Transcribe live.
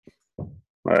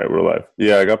All right, we're live.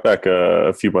 Yeah, I got back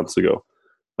a few months ago.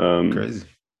 Um, Crazy.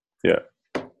 yeah,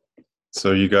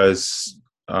 So you guys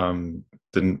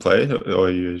didn't play, or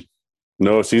you?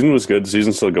 no, season was good.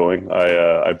 Season's still going.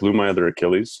 I blew my other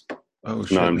Achilles, Oh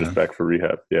so now shit, I'm just man. back for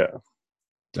rehab. Yeah,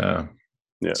 Damn.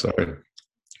 yeah, Sorry,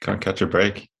 can't catch a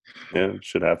break. yeah.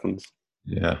 Shit happens.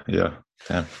 Yeah, yeah.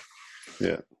 Damn.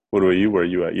 Yeah. What about you? Where are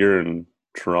you at? You're in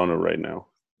Toronto right now.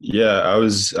 Yeah, I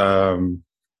was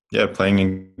yeah, playing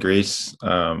in Greece.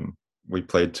 We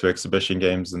played two exhibition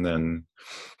games, and then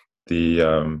the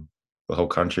um the whole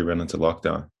country went into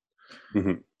lockdown.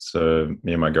 Hmm. So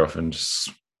me and my girlfriend just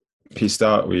pieced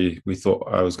out. We thought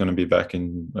I was going to be back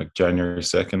in like January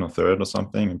 2nd or 3rd or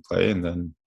something and play, and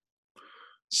then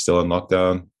still in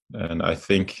lockdown. And I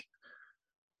think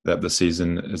that the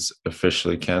season is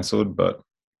officially cancelled, but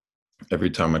every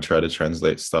time I try to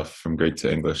translate stuff from Greek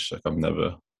to English, like I'm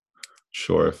never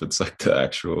sure if it's like the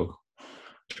actual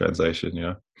translation, you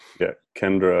know? Yeah,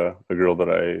 Kendra, a girl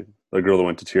that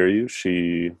went to TRU,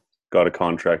 she got a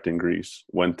contract in Greece.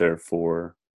 Went there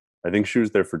for, I think she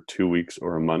was there for 2 weeks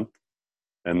or a month,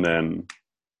 and then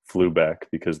flew back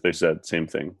because they said same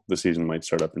thing. The season might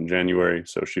start up in January,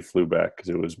 so she flew back because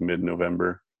it was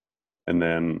mid-November, and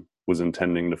then was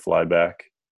intending to fly back.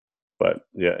 But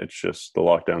yeah, it's just the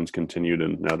lockdowns continued,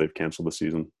 and now they've canceled the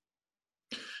season.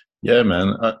 Yeah,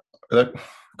 man. That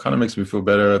kind of makes me feel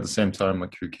better at the same time.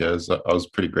 Like, who cares? I was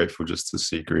pretty grateful just to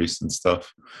see Greece and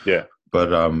stuff. Yeah,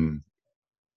 But I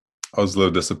was a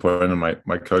little disappointed.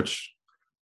 My coach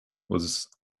was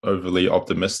overly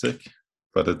optimistic,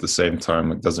 but at the same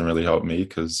time, it doesn't really help me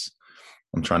because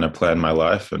I'm trying to plan my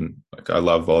life, and like I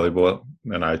love volleyball.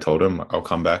 And I told him I'll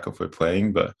come back if we're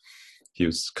playing, but he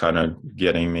was kind of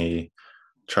getting me,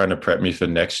 trying to prep me for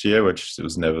next year, which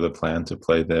was never the plan to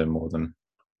play there more than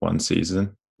one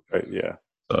season. right. Yeah,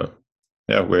 So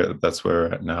yeah, that's where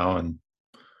we're at now, and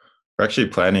we're actually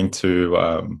planning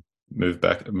to move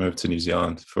to New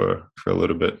Zealand for a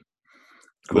little bit,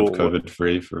 live cool. What? COVID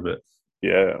free for a bit.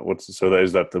 Yeah, what's so that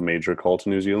is that the major call to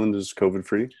New Zealand is COVID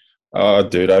free? Oh,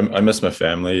 dude, I miss my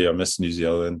family. I miss New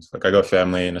Zealand. Like, I got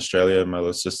family in Australia. My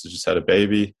little sister just had a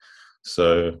baby,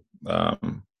 so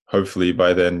hopefully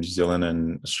by then New Zealand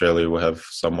and Australia will have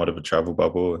somewhat of a travel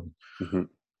bubble, and Hmm.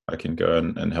 I can go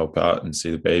and help out and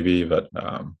see the baby. But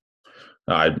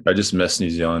I just miss New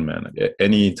Zealand, man. Like,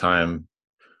 anytime,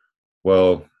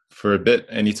 well, for a bit,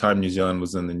 anytime New Zealand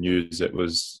was in the news, it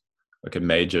was like a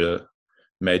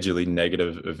majorly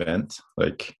negative event.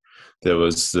 Like, there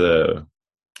was the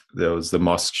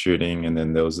mosque shooting, and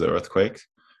then there was the earthquake.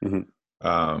 Hmm.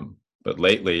 But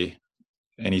lately,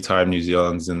 anytime New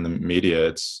Zealand's in the media,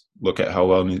 it's look at how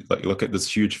well, like, look at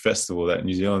this huge festival that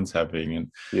New Zealand's having,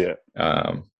 and Yeah.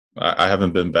 I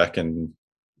haven't been back in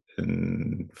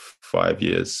 5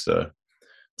 years, so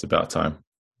it's about time.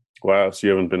 Wow. So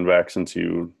you haven't been back since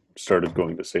you started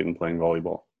going to state and playing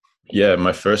volleyball. Yeah,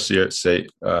 my first year at state,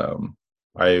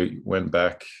 I went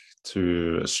back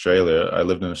to Australia. I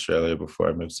lived in Australia before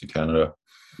I moved to Canada,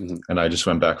 Hmm. and I just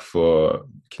went back for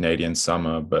Canadian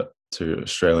summer, but to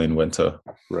Australian winter.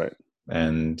 Right.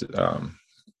 And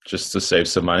just to save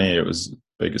some money, it was the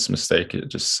biggest mistake. It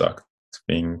just sucked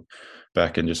being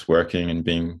back and just working and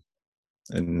being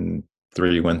in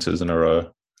 3 winters in a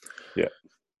row. Yeah.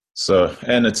 So,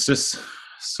 and it's just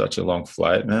such a long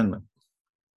flight, man.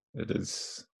 It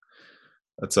is.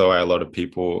 That's why a lot of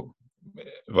people,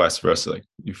 vice versa, like,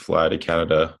 you fly to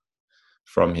Canada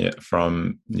from here,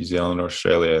 from New Zealand or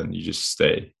Australia, and you just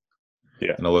stay.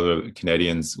 Yeah. And a lot of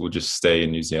Canadians will just stay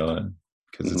in New Zealand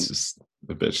because Hmm. it's just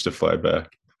a bitch to fly back.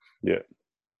 Yeah.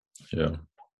 Yeah.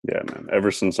 Yeah, man.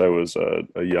 Ever since I was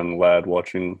a young lad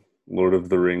watching Lord of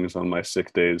the Rings on my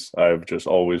sick days, I've just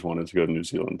always wanted to go to New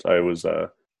Zealand. I was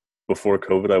before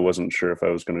COVID, I wasn't sure if I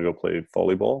was going to go play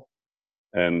volleyball,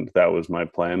 and that was my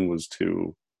plan was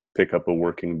to pick up a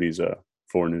working visa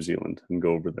for New Zealand and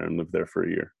go over there and live there for a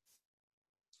year.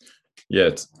 Yeah,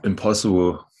 it's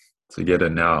impossible to get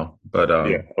in now, but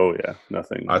Yeah. Oh yeah.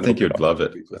 Nothing. I think Nobody you'd offers love a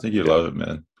it. I visa. think you'd Yeah. love it,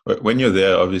 man. But when you're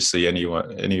there, obviously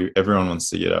everyone wants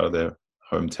to get out of their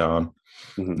hometown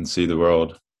Hmm. and see the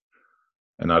world.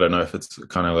 And I don't know if it's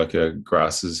kind of like a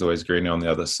grass is always greener on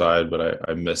the other side, but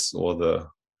I miss all the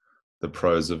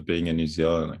pros of being in New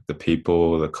Zealand, like the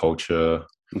people, the culture,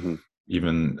 Hmm.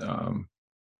 even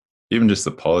even just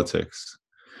the politics.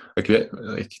 Like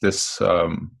this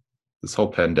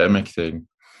whole pandemic thing.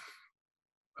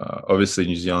 Obviously,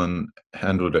 New Zealand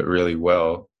handled it really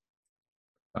well,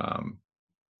 um,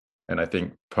 and I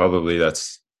think probably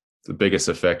that's the biggest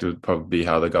effect would probably be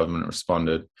how the government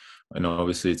responded. I know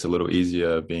obviously it's a little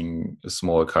easier being a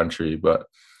smaller country, but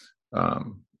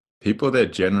um, people there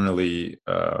generally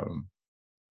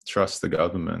trust the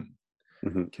government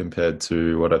Hmm. compared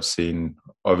to what I've seen.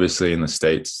 Obviously, in the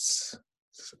States,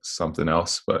 something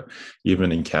else, but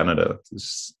even in Canada,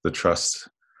 the trust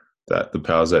that the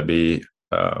powers that be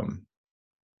um,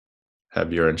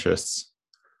 have your interests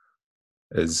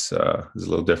is a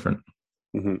little different.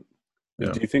 Hmm.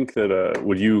 Yeah. Do you think that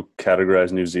would you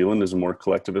categorize New Zealand as a more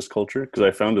collectivist culture? Because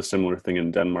I found a similar thing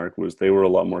in Denmark was they were a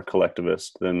lot more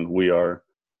collectivist than we are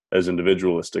as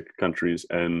individualistic countries,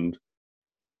 and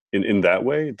in that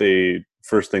way, they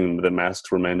first thing the masks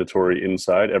were mandatory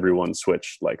inside, everyone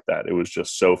switched like that. It was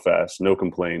just so fast, no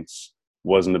complaints,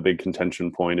 wasn't a big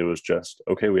contention point. It was just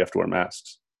okay, we have to wear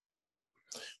masks.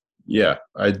 Yeah,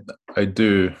 I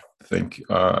do think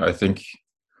I think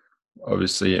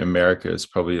obviously America is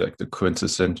probably like the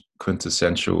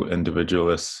quintessential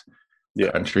individualist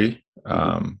Yeah. country.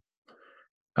 Hmm.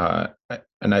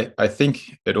 And I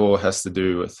think it all has to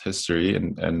do with history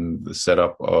and the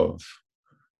setup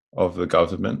of the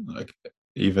government. Like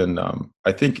even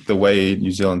I think the way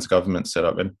New Zealand's government set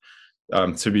up,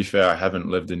 and to be fair, I haven't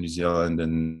lived in New Zealand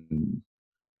in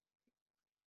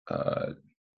uh,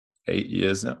 8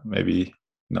 years now, maybe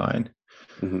nine,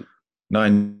 Hmm.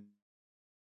 9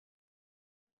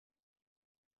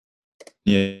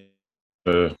 years,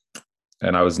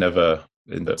 and I was never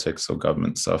in politics or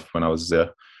government stuff when I was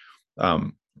there.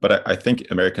 But I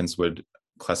think Americans would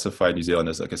classify New Zealand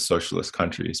as like a socialist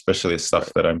country, especially the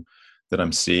stuff Right. that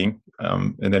I'm seeing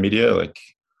in the media, like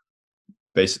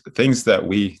things that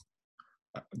we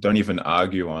don't even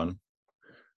argue on.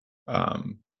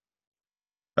 Um,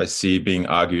 I see being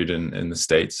argued in the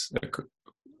states, like,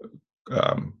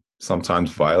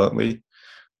 sometimes violently,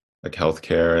 like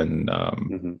healthcare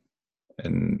Hmm.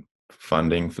 and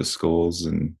funding for schools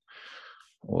and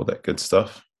all that good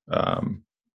stuff.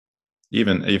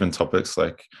 Even topics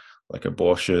like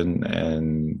abortion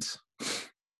and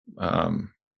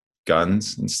um,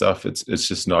 guns and stuff. It's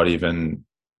just not even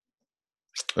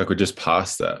like we're just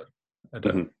past that. I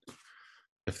don't Hmm.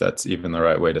 if that's even the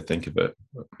right way to think of it.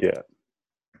 But Yeah.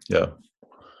 yeah,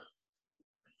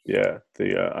 Yeah.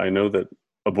 The I know that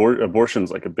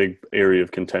abortion's like a big area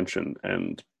of contention,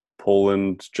 and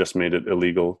Poland just made it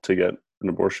illegal to get an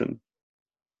abortion.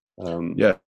 Um,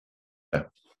 yeah, yeah.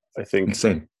 I think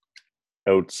Insane.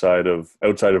 outside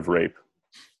of rape,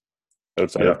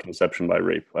 outside of Yeah. conception by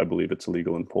rape, I believe it's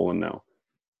illegal in Poland now.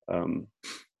 Um,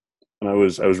 and I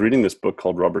was reading this book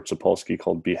called Robert Sapolsky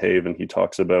called Behave, and he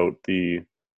talks about the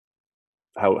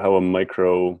how a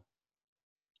micro,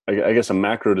 I guess a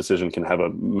macro decision can have a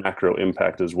macro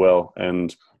impact as well.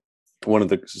 And one of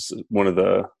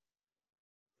the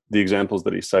examples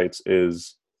that he cites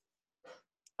is,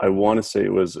 I want to say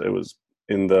it was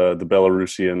in the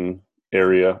Belarusian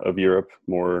area of Europe,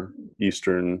 more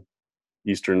eastern,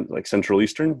 like Central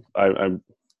Eastern. I'm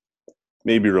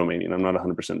maybe Romanian. I'm not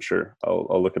 100% sure.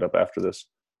 I'll look it up after this.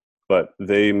 But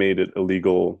they made it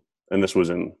illegal, and this was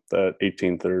in the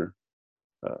 18th or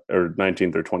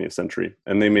 19th or 20th century,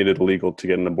 and they made it illegal to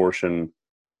get an abortion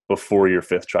before your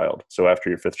fifth child. So after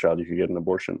your fifth child, you could get an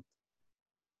abortion.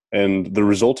 And the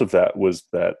result of that was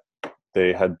that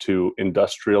they had to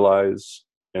industrialize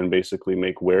and basically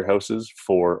make warehouses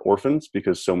for orphans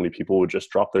because so many people would just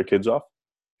drop their kids off.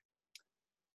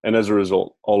 And as a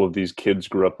result, all of these kids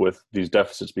grew up with these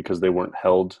deficits because they weren't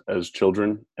held as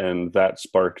children. And that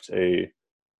sparked a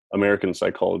American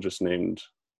psychologist named,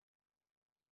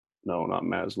 no, not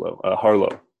Maslow,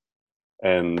 Harlow.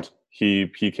 And he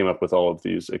came up with all of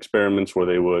these experiments where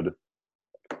they would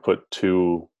put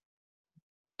two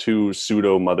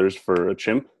pseudo mothers for a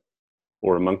chimp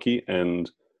or a monkey, and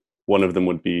one of them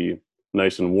would be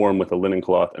nice and warm with a linen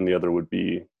cloth, and the other would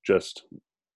be just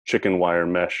chicken wire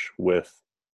mesh with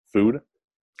food.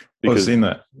 Oh, Because seen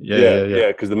that. Yeah, yeah, yeah, yeah. yeah,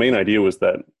 because the main idea was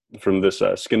that from this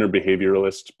Skinner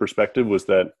behavioralist perspective was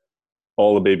that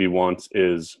all a baby wants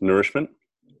is nourishment,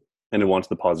 and it wants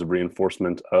the positive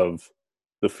reinforcement of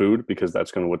the food because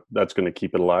that's going to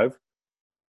keep it alive.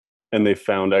 And they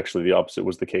found actually the opposite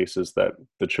was the case, is that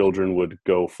the children would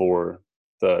go for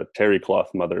the terry cloth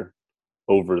mother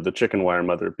over the chicken wire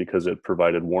mother because it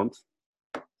provided warmth.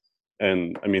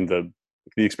 And I mean the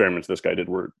experiments this guy did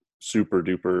were super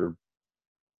duper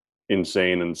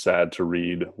insane and sad to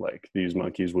read. Like these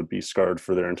monkeys would be scarred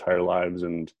for their entire lives,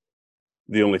 and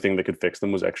the only thing that could fix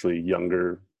them was actually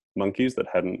younger monkeys that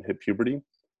hadn't hit puberty.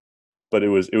 But it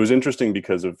was interesting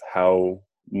because of how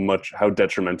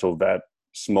detrimental that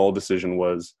small decision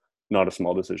was. Not a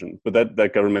small decision, but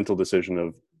that governmental decision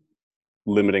of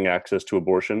limiting access to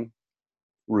abortion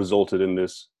resulted in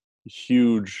this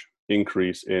huge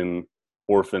increase in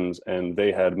orphans, and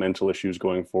they had mental issues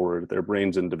going forward. Their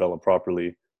brains didn't develop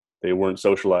properly, they weren't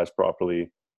socialized properly,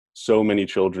 so many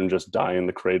children just die in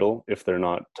the cradle if they're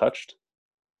not touched.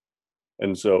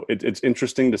 And so it's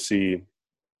interesting to see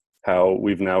how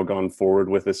we've now gone forward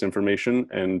with this information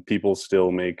and people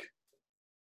still make,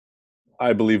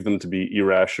 I believe them to be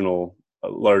irrational,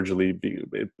 largely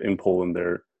in Poland.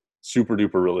 They're super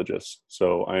duper religious.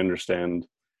 So I understand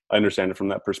it from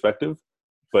that perspective,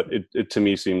 but it to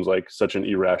me seems like such an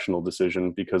irrational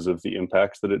decision because of the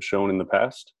impacts that it's shown in the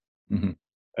past. Mm-hmm.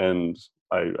 And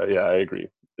yeah, I agree.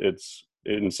 It's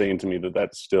insane to me that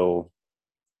that's still,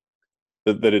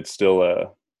 that it's still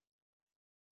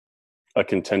a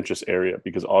contentious area,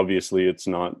 because obviously it's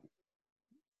not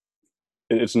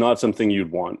something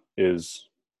you'd want, is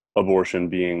abortion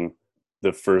being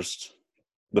the first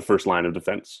line of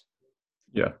defense.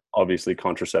 Yeah. Obviously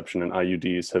contraception and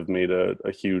IUDs have made a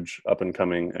huge up and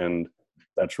coming, and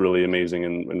that's really amazing,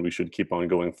 and we should keep on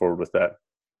going forward with that.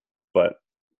 But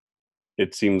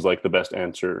it seems like the best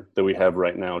answer that we have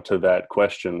right now to that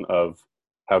question of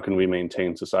how can we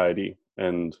maintain society.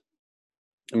 And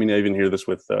I mean, I even hear this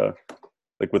with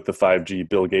like with the 5G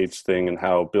Bill Gates thing, and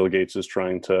how Bill Gates is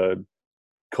trying to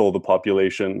cull the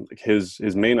population. Like his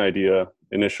main idea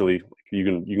initially, you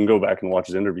can go back and watch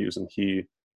his interviews, and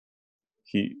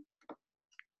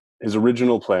his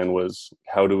original plan was,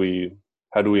 how do we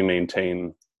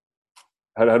maintain,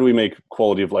 how do we make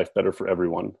quality of life better for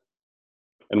everyone?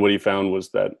 And what he found was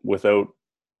that without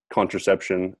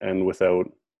contraception and without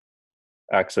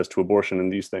access to abortion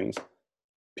and these things,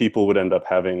 people would end up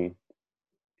having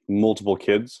multiple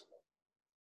kids.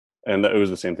 And that it was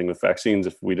the same thing with vaccines.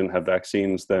 If we didn't have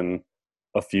vaccines, then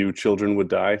a few children would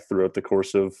die throughout the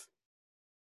course of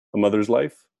a mother's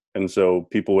life. And so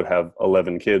people would have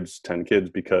 11 kids, 10 kids,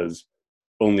 because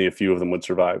only a few of them would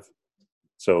survive.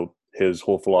 So his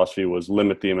whole philosophy was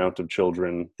limit the amount of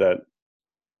children that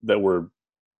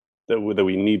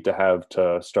we need to have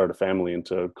to start a family and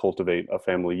to cultivate a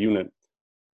family unit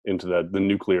into the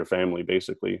nuclear family,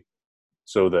 basically,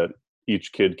 so that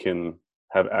each kid can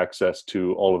have access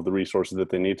to all of the resources that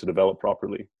they need to develop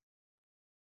properly.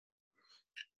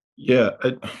 Yeah,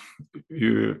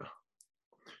 you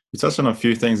touched on a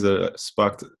few things that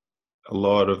sparked a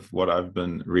lot of what I've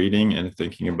been reading and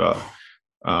thinking about,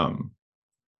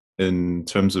 in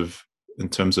terms of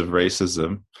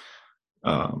racism.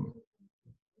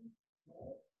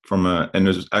 And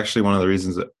it's actually one of the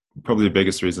reasons that, probably the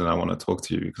biggest reason I want to talk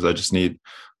to you, because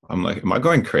I'm like, am I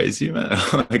going crazy, man?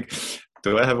 Like,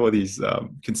 do I have all these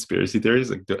conspiracy theories?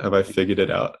 Like, have I figured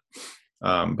it out?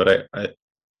 But I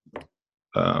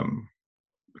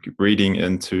reading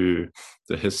into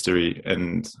the history,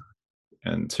 and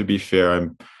to be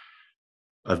fair,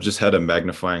 I've just had a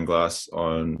magnifying glass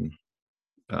on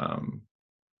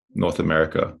North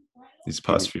America these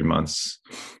past few months,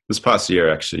 this past year,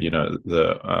 actually.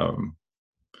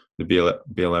 The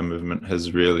BLM movement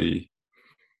has really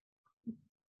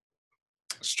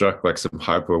struck like some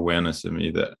hyper awareness in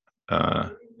me, that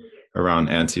around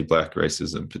anti-Black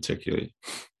racism, particularly.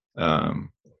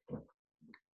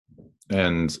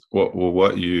 And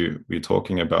what you're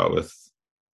talking about with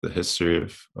the history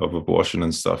of abortion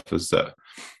and stuff is that,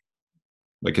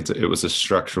 like, it was a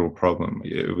structural problem.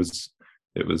 It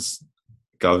was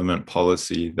government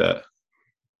policy that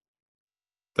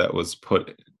was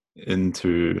put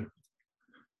into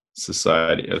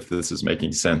society, if this is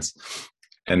making sense,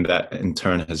 and that in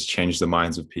turn has changed the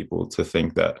minds of people to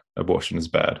think that abortion is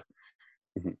bad.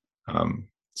 Mm-hmm.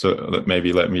 So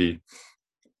maybe let me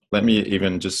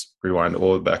even just rewind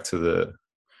all back to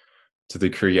the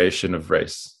creation of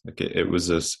race. Like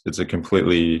it's a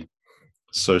completely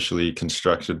socially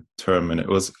constructed term, and it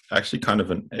was actually kind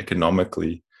of an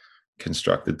economically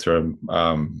constructed term.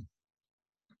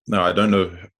 Now, I don't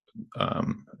know.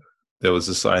 There was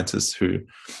a scientist who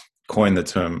coined the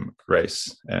term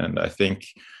race, and I think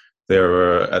there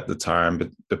were, at the time,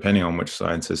 but depending on which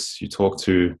scientists you talk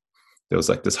to, there was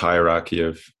like this hierarchy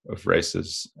of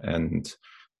races, and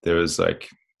there was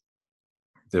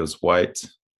white,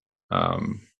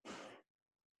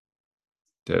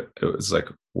 it was like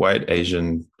white,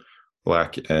 Asian,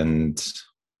 Black, and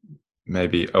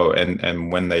maybe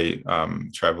and when they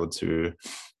traveled to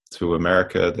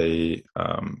America, they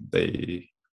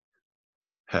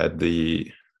had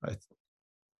the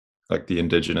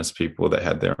indigenous people that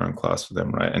had their own class for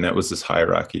them, right? And that was this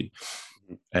hierarchy.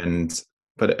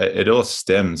 But it all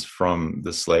stems from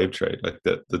the slave trade. Like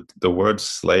the word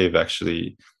slave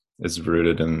actually is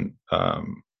rooted in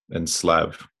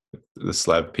Slav, the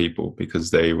Slav people, because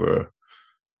they were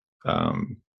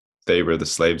the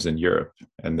slaves in Europe,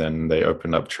 and then they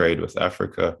opened up trade with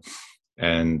Africa.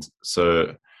 And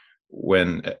so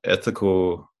when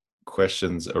ethical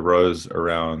questions arose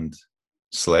around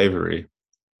slavery,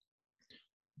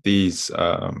 these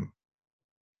the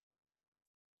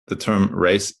term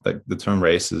race, like the term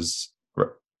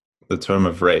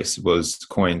of race was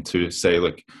coined to say,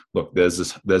 look, there's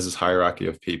this hierarchy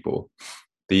of people.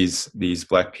 These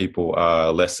black people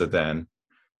are lesser than.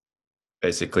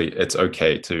 Basically, it's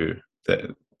okay to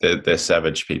they're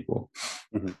savage people.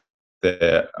 Mm-hmm.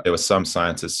 There were some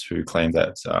scientists who claimed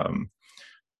that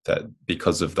that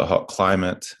because of the hot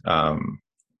climate,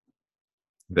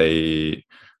 they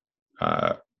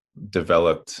uh,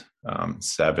 developed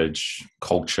savage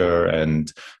culture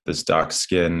and this dark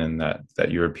skin, and that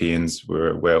Europeans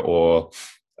were where all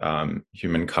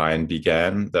humankind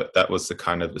began. That was the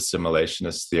kind of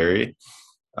assimilationist theory,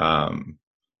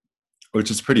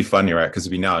 which is pretty funny, right? Because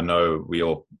we now know we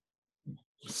all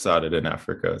started in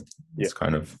Africa. Yeah. It's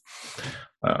kind of,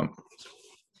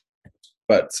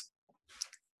 but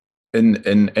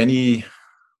in any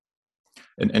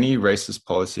racist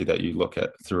policy that you look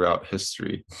at throughout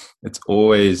history, it's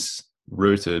always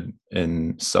rooted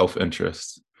in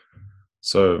self-interest.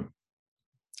 So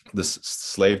this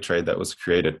slave trade that was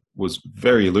created was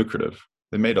very lucrative.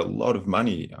 They made a lot of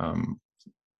money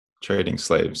trading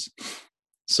slaves.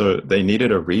 So they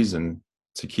needed a reason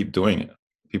to keep doing it.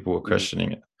 People were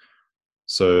questioning it.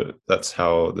 So that's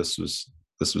how this was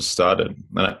started.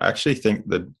 And I actually think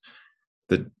that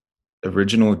the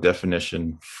original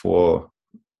definition for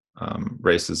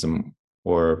racism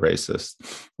or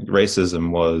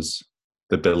racism was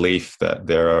the belief that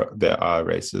there are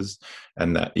races,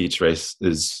 and that each race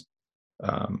is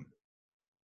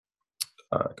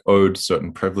owed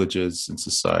certain privileges in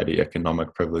society,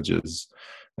 economic privileges,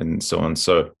 and so on.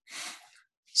 So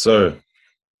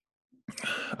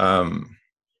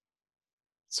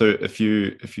if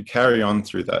you carry on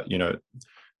through that,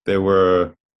 there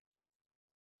were,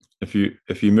 if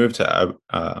you move to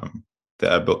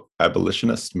the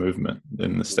abolitionist movement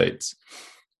in the States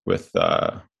with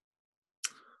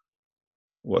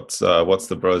what's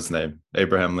the bro's name?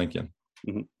 Abraham Lincoln,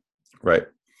 Mm-hmm. right?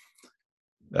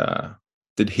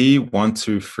 Did he want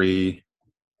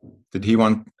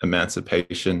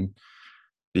emancipation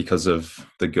because of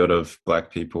the good of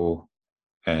Black people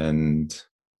and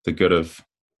the good of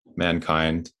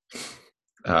mankind?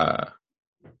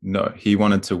 No, he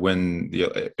wanted to win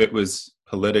it was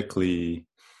politically,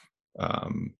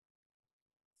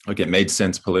 it made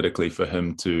sense politically for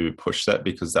him to push that,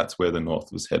 because that's where the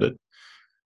North was headed.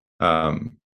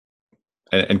 And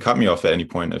cut me off at any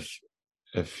point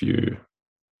if you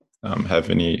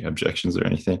have any objections or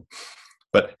anything.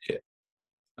 But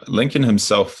Lincoln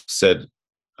himself said,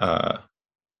 I'm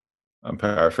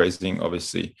paraphrasing,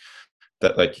 obviously,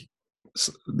 that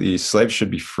the slaves should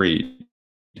be free,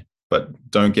 but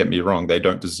don't get me wrong, they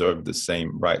don't deserve the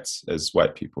same rights as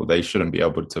white people. They shouldn't be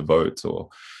able to vote. Or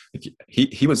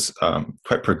he was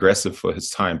quite progressive for his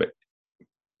time, but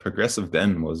progressive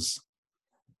then was,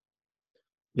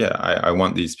 I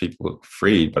want these people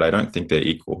freed, but I don't think they're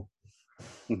equal,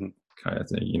 mm-hmm. kind of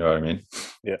thing. You know what I mean?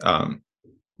 Yeah.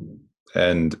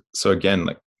 And so again,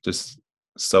 just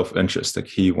self-interest.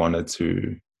 He wanted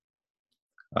to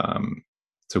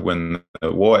win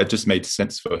the war. It just made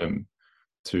sense for him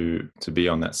to be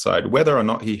on that side, whether or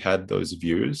not he had those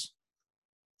views.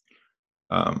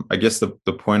 I guess the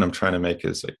point I'm trying to make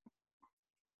is,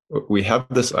 we have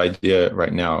this idea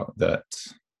right now that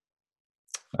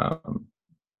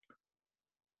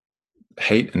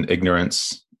hate and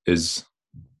ignorance is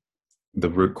the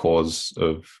root cause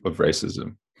of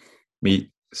racism.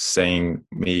 Me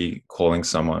calling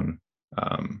someone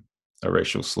a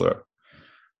racial slur.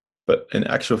 But in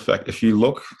actual fact, if you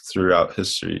look throughout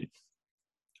history,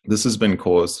 this has been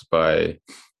caused by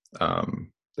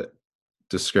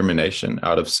discrimination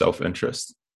out of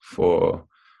self-interest for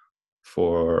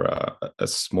a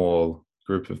small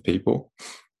group of people.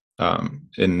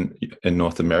 In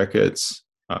North America, it's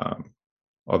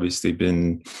obviously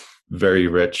been very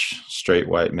rich, straight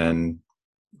white men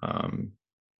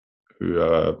who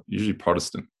are usually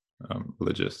Protestant,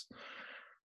 religious.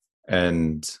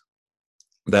 And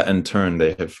that in turn,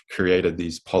 they have created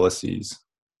these policies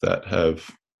that have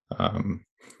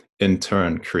in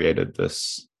turn created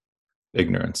this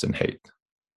ignorance and hate.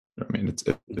 I mean,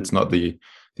 it's not the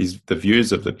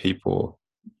views of the people.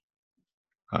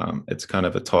 It's kind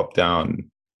of a top-down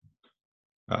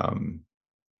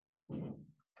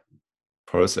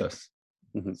process.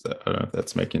 Mm-hmm. So I don't know if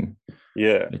that's making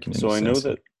so sense.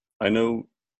 I know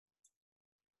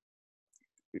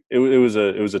it was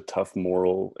a tough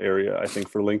moral area, I think,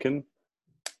 for Lincoln,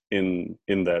 in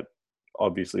that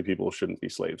obviously people shouldn't be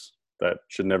slaves. That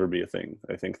should never be a thing.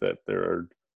 I think that there are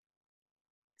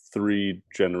three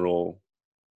general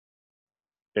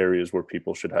areas where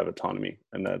people should have autonomy,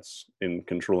 and that's in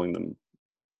controlling them.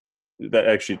 That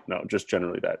actually, no, just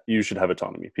generally that you should have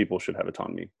autonomy. People should have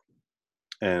autonomy.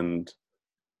 And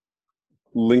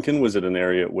Lincoln was at an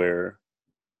area where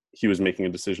he was making a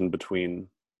decision between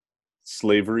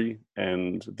slavery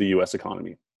and the US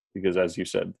economy. Because as you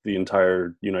said, the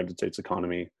entire United States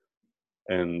economy,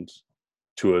 and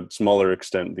to a smaller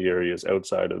extent, the areas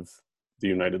outside of the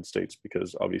United States,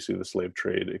 because obviously the slave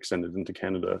trade extended into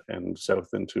Canada and south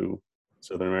into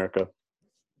Southern America.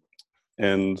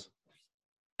 And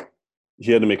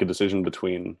he had to make a decision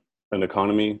between an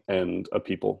economy and a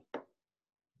people.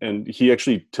 And he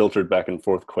actually tilted back and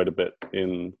forth quite a bit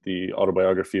in the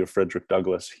autobiography of Frederick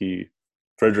Douglass.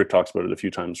 Frederick talks about it a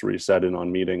few times where he sat in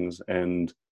on meetings,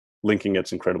 and Lincoln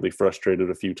gets incredibly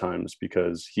frustrated a few times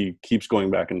because he keeps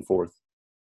going back and forth.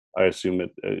 I assume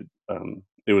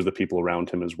it was the people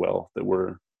around him as well that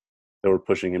were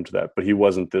pushing him to that. But he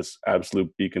wasn't this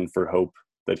absolute beacon for hope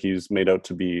that he's made out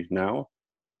to be now.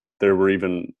 There were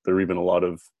even a lot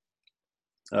of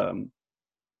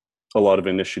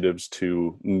initiatives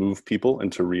to move people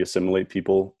and to reassimilate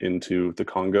people into the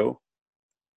Congo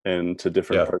and to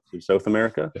different parts of South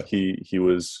America. Yeah. He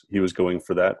was going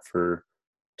for that,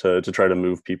 to try to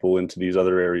move people into these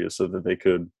other areas so that they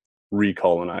could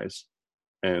recolonize.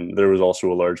 And there was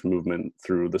also a large movement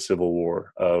through the Civil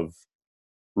War of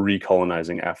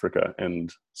recolonizing Africa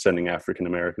and sending African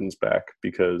Americans back,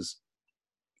 because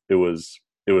it was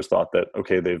thought that,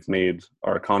 okay, they've made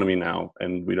our economy now,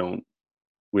 and we don't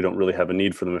really have a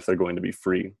need for them if they're going to be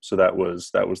free. So that was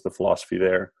the philosophy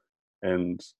there.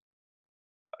 And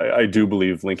I do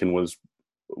believe Lincoln was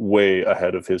way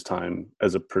ahead of his time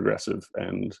as a progressive,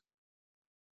 and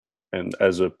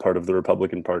as a part of the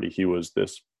Republican Party, he was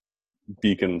this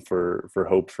beacon for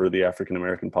hope for the African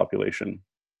American population.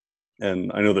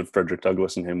 And I know that Frederick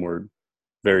Douglass and him were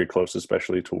very close,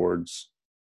 especially towards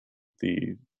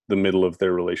the middle of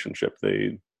their relationship.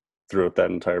 Throughout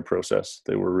that entire process,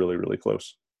 they were really, really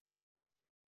close.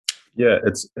 Yeah,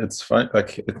 it's fun.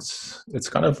 Like it's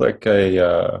kind of like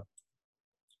a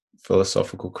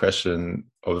philosophical question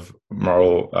of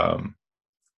moral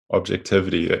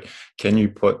objectivity. Like, can you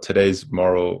put today's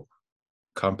moral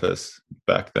compass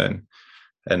back then?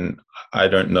 And I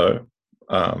don't know,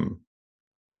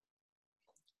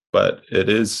 but it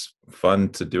is fun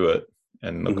to do it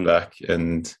and look back,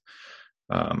 and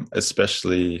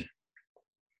especially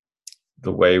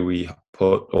the way we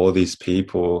put all these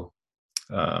people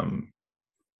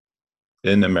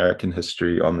in American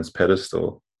history on this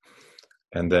pedestal,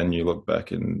 and then you look back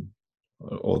and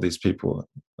all these people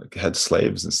like had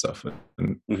slaves and stuff,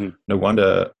 and no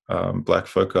wonder black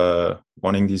folk are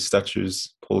wanting these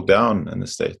statues pulled down in the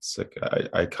States. Like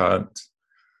I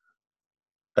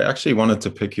actually wanted to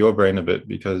pick your brain a bit,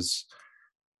 because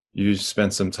you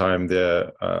spent some time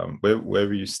there. Where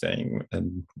were you staying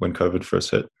and when COVID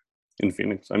first hit? In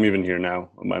Phoenix. I'm even here now.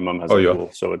 My mom has a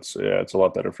pool, so it's a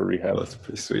lot better for rehab. Oh, that's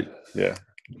pretty sweet. Yeah.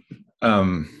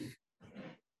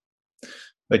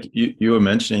 Like you were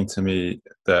mentioning to me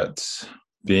that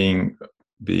being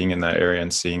in that area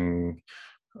and seeing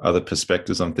other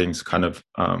perspectives on things kind of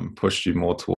pushed you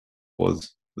more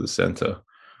towards the center.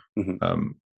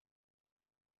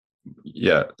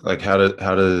 Yeah, like how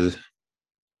do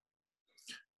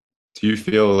you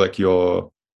feel like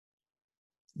you're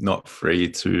not free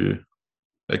to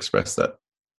express that?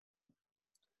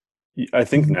 I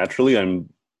think naturally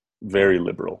I'm very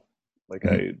liberal. Like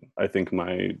I think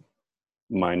my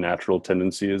natural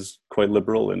tendency is quite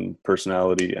liberal in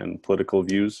personality and political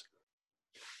views.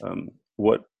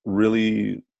 What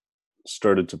really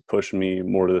started to push me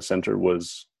more to the center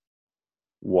was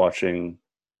watching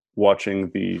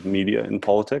the media in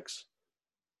politics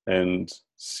and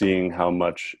seeing how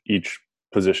much each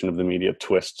position of the media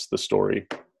twists the story.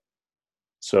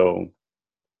 So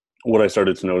what I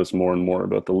started to notice more and more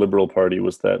about the Liberal Party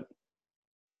was that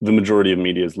the majority of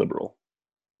media is liberal.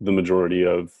 The majority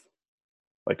of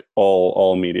like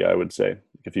all media, I would say.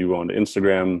 If you go onto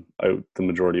Instagram, the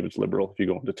majority of it's liberal. If you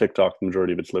go onto TikTok, the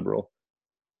majority of it's liberal.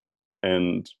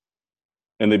 And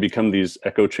they become these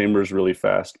echo chambers really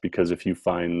fast, because if you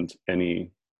find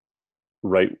any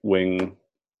right wing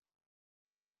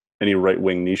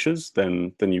niches,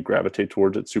 then you gravitate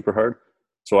towards it super hard.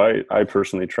 So I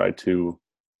personally try to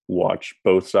watch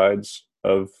both sides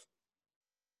of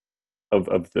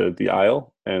the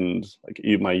aisle, and like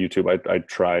my YouTube, I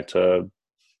try to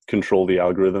control the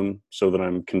algorithm so that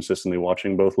I'm consistently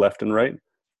watching both left and right.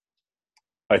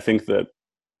 I think that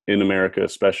in America,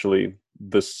 especially,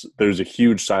 there's a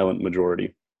huge silent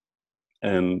majority,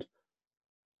 and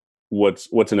what's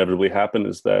inevitably happened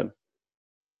is that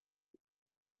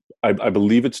I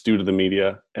believe it's due to the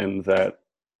media, and that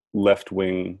left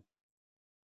wing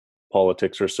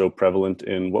politics are so prevalent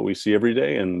in what we see every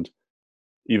day. And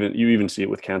you even see it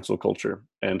with cancel culture,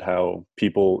 and how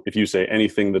people, if you say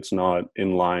anything that's not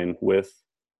in line with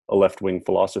a left wing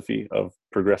philosophy of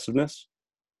progressiveness,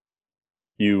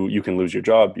 you can lose your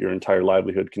job, your entire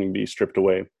livelihood can be stripped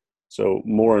away. So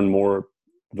more and more,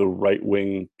 the right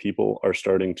wing people are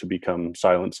starting to become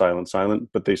silent,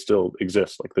 but they still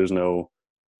exist. Like there's no,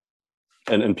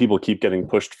 and people keep getting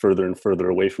pushed further and further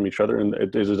away from each other, and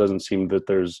it doesn't seem that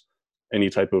there's any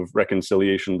type of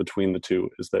reconciliation between the two.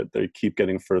 Is that they keep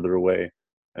getting further away,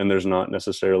 and there's not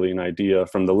necessarily an idea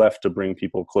from the left to bring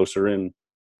people closer in,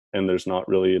 and there's not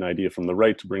really an idea from the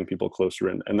right to bring people closer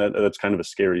in. And that's kind of a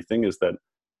scary thing, is that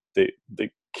they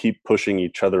keep pushing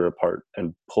each other apart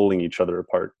and pulling each other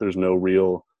apart. There's no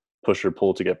real push or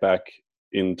pull to get back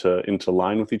into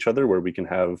line with each other, where we can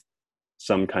have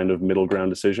some kind of middle ground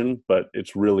decision. But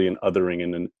it's really an othering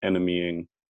and an enemying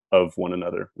of one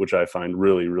another, which I find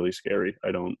really, really scary.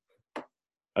 I'm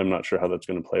not sure how that's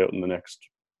going to play out in the next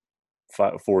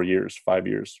 5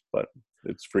 years, but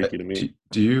it's freaky to me.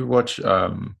 Do you watch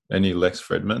any Lex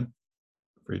Friedman?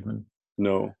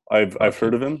 No, I've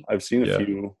heard of him. I've seen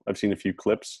a few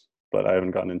clips, but I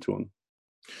haven't gotten into him.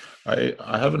 I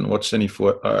haven't watched any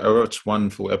full. I watched one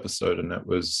full episode, and that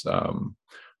was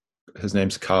his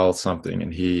name's Carl something,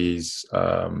 and he's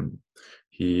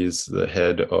the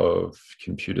head of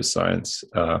computer science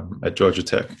at Georgia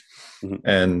Tech. Mm-hmm.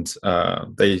 And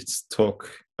they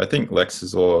talk, I think Lex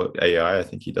is all AI. I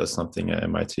think he does something at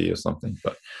MIT or something.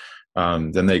 But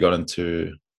then they got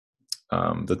into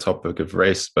the topic of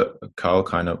race, but Carl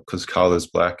because Carl is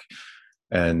black,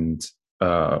 and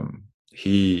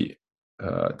he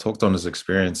talked on his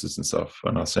experiences and stuff,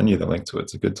 and I'll send you the link to it.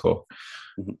 It's a good talk.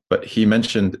 Mm-hmm. But he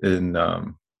mentioned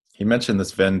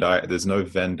this there's no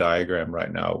Venn diagram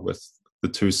right now with the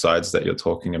two sides that you're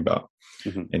talking about.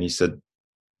 Mm-hmm. And he said,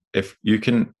 if you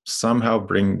can somehow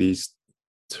bring these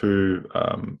two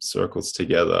circles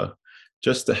together,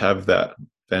 just to have that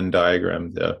Venn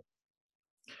diagram there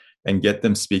and get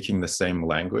them speaking the same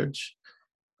language,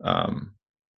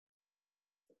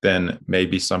 then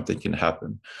maybe something can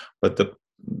happen. But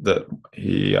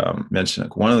he mentioned,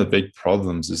 like, one of the big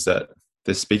problems is that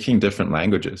they're speaking different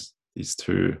languages. These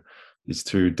two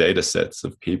data sets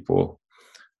of people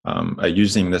are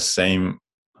using the same.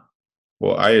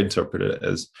 Well, I interpret it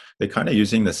as they're kind of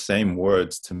using the same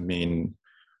words to mean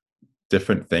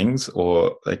different things,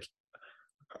 or like.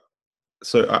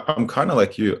 So I'm kind of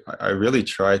like you. I really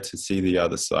try to see the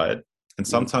other side, and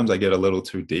sometimes I get a little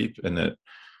too deep in it,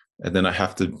 and then I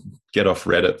have to get off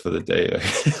Reddit for the day.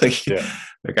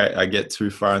 I get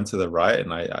too far into the right,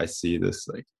 and I see this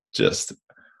like just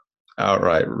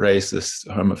outright racist,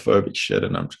 homophobic shit,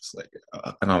 and I'm just like,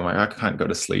 and I'm like, I can't go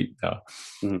to sleep now.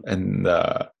 Mm-hmm. And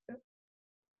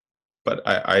but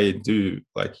I do,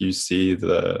 like, you see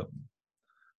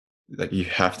like you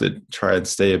have to try and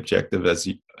stay objective as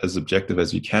objective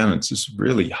as you can. It's just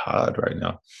really hard right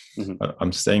now. Mm-hmm.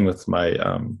 I'm staying with my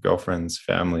girlfriend's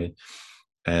family,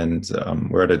 and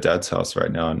we're at a dad's house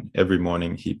right now, and every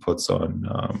morning he puts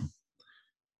on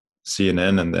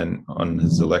CNN and then on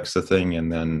his Alexa thing,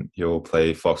 and then he'll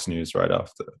play Fox News right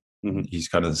after. Mm-hmm. He's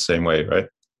kind of the same way, right?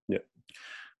 Yeah.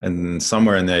 And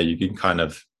somewhere in there you can kind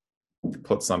of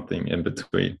put something in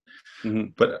between.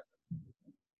 Mm-hmm. But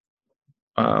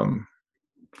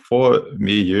for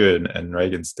me, you and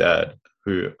Reagan's dad,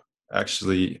 who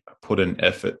actually put an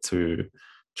effort to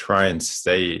try and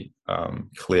stay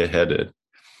clear-headed,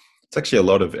 it's actually a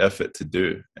lot of effort to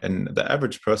do, and the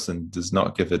average person does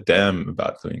not give a damn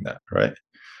about doing that, right?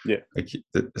 Yeah. Like,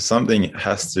 something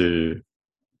has to.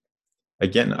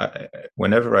 Again,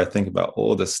 whenever I think about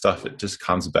all this stuff, it just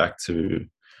comes back to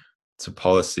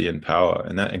policy and power,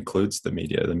 and that includes the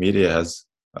media. The media has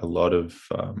a lot of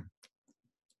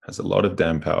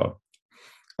damn power.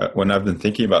 When I've been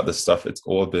thinking about this stuff, it's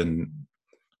all been,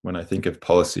 when I think of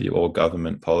policy or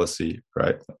government policy,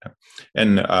 right?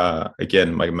 And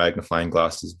again, my magnifying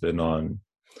glass has been on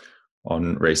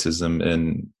racism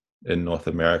in North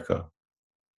America.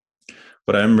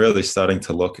 But I'm really starting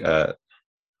to look at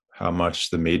how much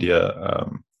the media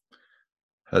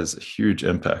has a huge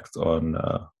impact on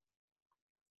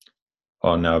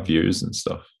our views and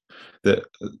stuff. That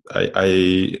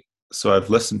so I've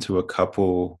listened to a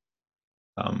couple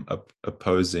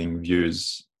opposing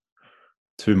views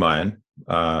to mine,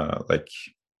 like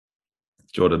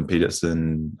Jordan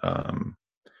Peterson,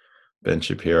 Ben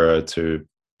Shapiro, two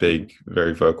big,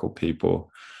 very vocal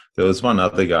people. There was one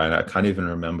other guy, and I can't even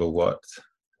remember what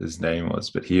his name was,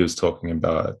 but he was talking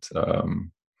about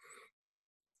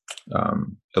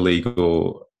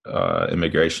illegal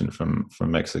immigration from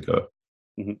Mexico.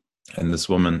 Hmm. And this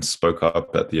woman spoke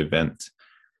up at the event,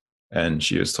 and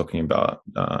she was talking about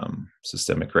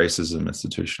systemic racism,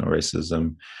 institutional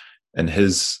racism, and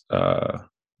his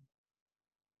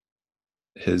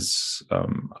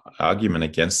argument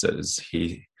against it is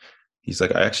he's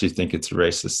like, I actually think it's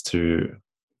racist to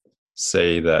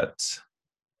say that,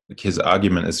 like, his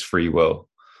argument is free will,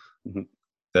 Hmm.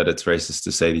 that it's racist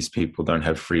to say these people don't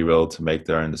have free will to make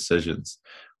their own decisions.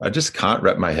 I just can't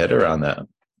wrap my head around that.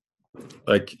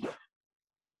 Like,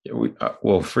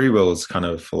 well, free will is kind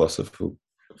of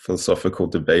philosophical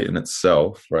debate in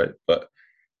itself, right? But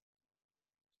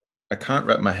I can't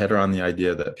wrap my head around the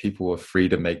idea that people are free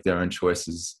to make their own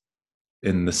choices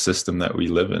in the system that we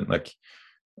live in. Like,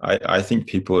 I think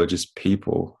people are just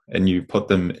people, and you put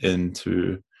them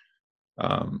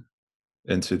um,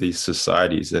 into these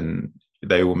societies, and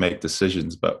they will make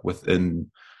decisions, but within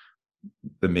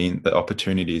the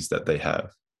opportunities that they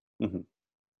have. Hmm.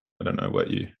 I don't know what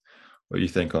you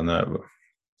think on that.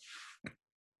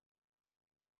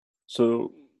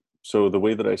 So, so the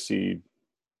way that I see,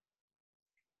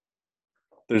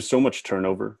 there's so much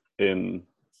turnover in,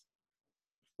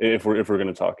 if we're going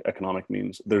to talk economic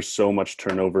means, there's so much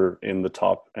turnover in the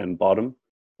top and bottom.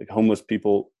 Like homeless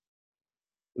people,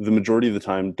 the majority of the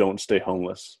time don't stay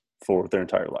homeless for their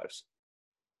entire lives,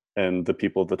 and the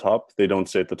people at the top, they don't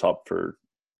stay at the top for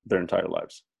their entire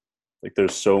lives. Like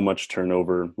there's so much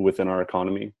turnover within our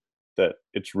economy that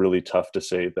it's really tough to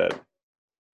say that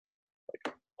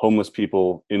homeless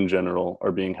people in general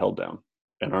are being held down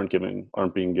and aren't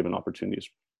being given opportunities.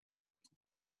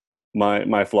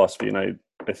 My philosophy, and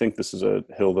I think this is a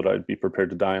hill that I'd be prepared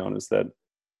to die on, is that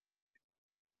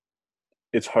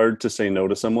it's hard to say no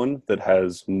to someone that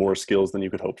has more skills than you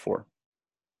could hope for.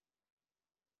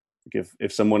 Like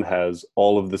if someone has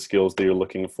all of the skills that you're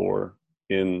looking for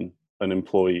in an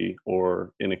employee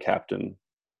or in a captain,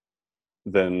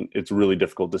 then it's really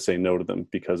difficult to say no to them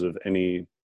because of any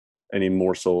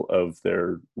morsel of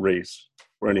their race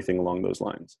or anything along those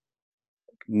lines.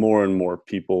 More and more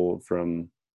people from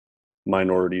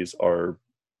minorities are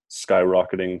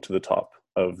skyrocketing to the top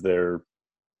of their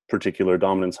particular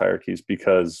dominance hierarchies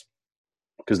because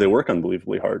they work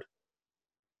unbelievably hard.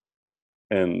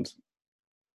 And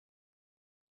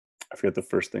I forget the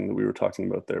first thing that we were talking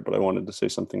about there, but I wanted to say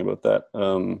something about that.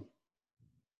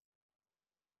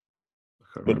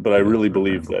 But I really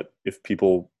believe that if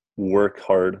people work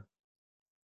hard,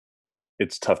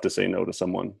 it's tough to say no to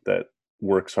someone that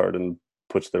works hard and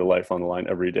puts their life on the line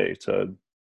every day to,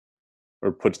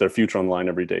 or puts their future on the line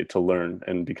every day to learn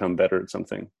and become better at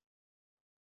something.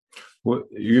 Well,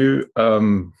 you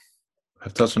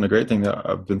have touched on a great thing that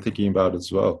I've been thinking about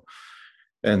as well,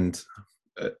 and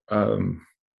um,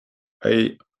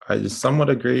 I I somewhat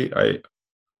agree.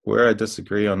 Where I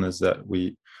disagree on is that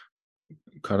we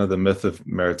kind of the myth of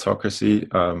meritocracy,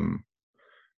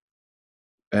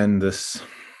 and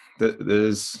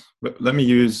there's. Let me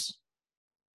use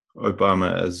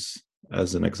Obama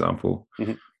as an example.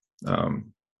 Mm-hmm.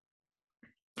 Um,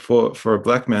 for a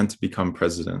black man to become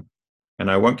president, and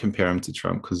I won't compare him to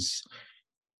Trump because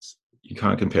you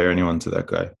can't compare anyone to that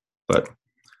guy. But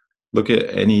look at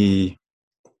any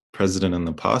president in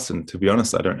the past, and to be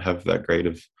honest, I don't have that great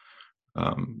of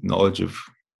knowledge of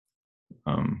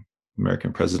um,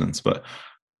 American presidents, but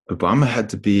Obama had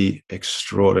to be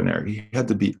extraordinary. He had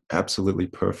to be absolutely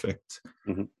perfect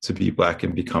Mm-hmm. to be black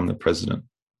and become the president.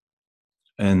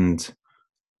 And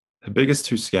the biggest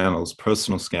two scandals,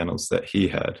 personal scandals that he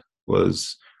had,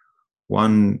 was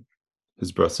one,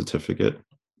 his birth certificate,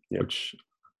 Yep. which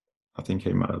I think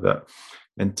came out of that,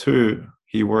 and two,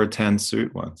 he wore a tan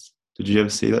suit once. Did you ever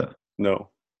see that? No.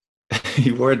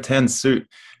 He wore a tan suit,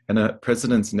 and a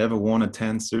president's never worn a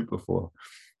tan suit before.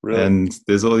 Really? And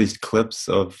there's all these clips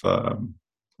of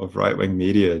right wing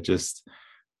media just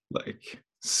like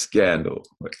scandal,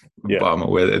 like Yeah. Obama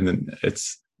with, and then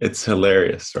it's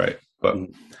hilarious, right? But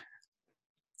Mm-hmm.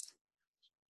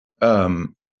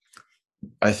 um,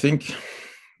 I think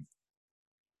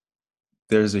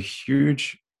there's a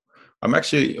huge. I'm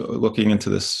actually looking into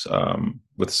this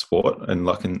with sport and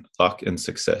luck and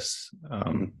success,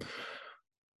 Mm-hmm.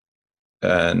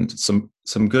 and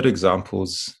some good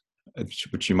examples,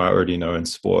 which you might already know in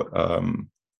sport.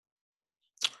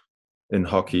 In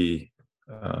hockey,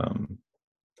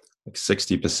 like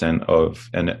 60% of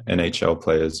NHL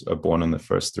players are born in the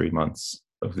first 3 months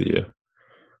of the year.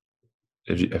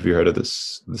 Have you heard of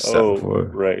this stat Oh, before?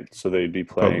 right. So they'd be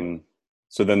Probably. playing.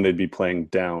 So then they'd be playing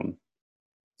down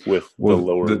with the Well,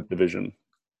 lower division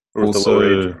or with the lower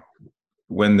age. also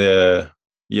when they're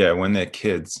when they're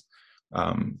kids,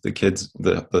 the kids,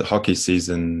 the hockey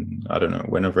season, I don't know,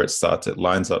 whenever it starts, it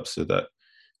lines up so that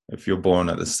if you're born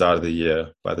at the start of the year,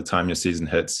 by the time your season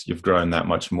hits, you've grown that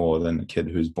much more than the kid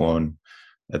who's born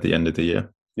at the end of the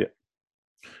year. Yeah.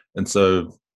 And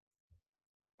so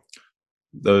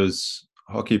those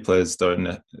hockey players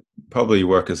don't probably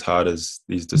work as hard as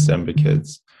these December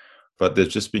kids, but they've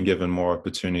just been given more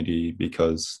opportunity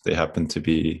because they happen to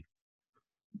be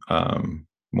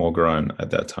more grown at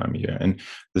that time of year. And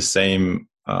the same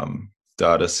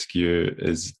data skew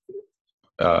is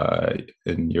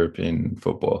in European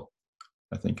football,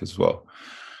 I think, as well.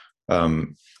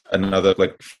 Another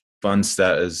like fun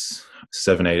stat is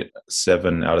 7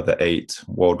 out of the 8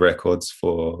 world records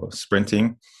for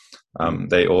sprinting.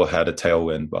 They all had a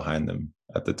tailwind behind them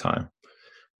at the time.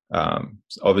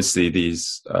 Obviously,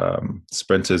 these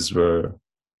sprinters were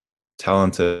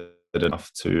talented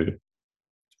enough to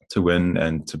win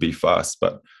and to be fast,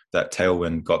 but that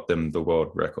tailwind got them the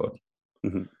world record.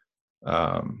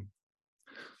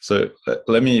 So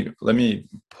let me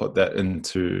put that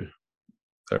into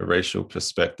a racial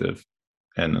perspective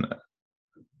and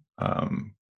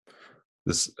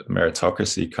this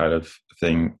meritocracy kind of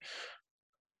thing.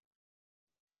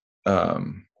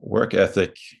 Work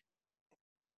ethic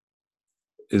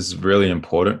is really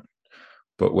important,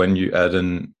 but when you add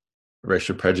in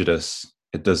racial prejudice,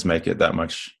 it does make it that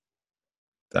much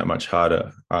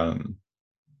harder. And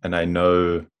I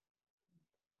know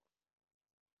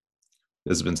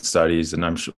there's been studies, and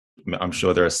I'm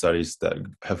sure there are studies that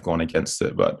have gone against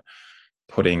it, but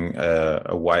putting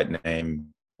a white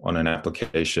name on an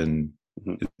application,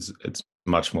 it's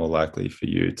much more likely for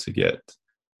you to get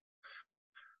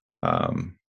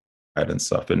and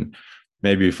stuff. And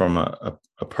maybe from a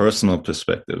personal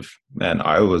perspective, man,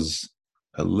 I was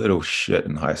a little shit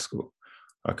in high school.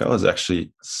 Like I was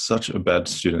actually such a bad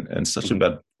student and such a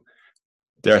bad,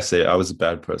 dare I say, I was a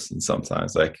bad person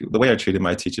sometimes. Like the way I treated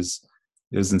my teachers,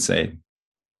 it was insane.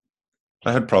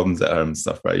 I had problems at home and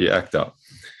stuff, right? You act out.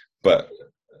 But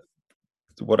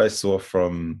what I saw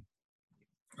from,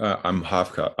 I'm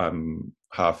half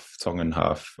Tongan,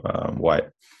 half white,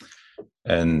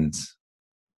 and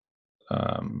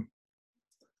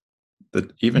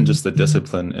even just the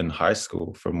discipline in high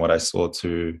school, from what I saw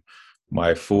to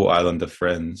my full Islander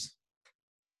friends,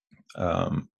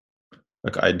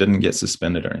 like I didn't get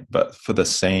suspended or anything, but for the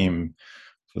same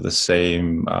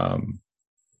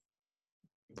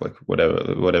like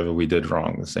whatever we did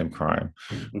wrong, the same crime,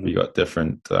 we got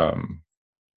different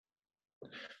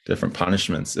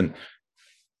punishments. And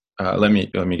let me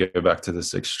go back to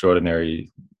this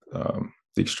extraordinary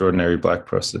the extraordinary Black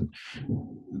person.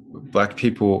 Black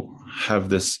people have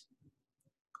this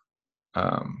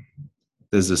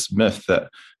there's this myth that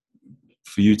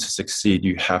for you to succeed,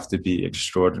 you have to be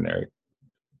extraordinary.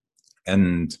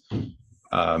 And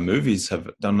movies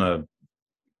have done a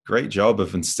great job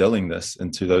of instilling this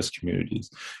into those communities.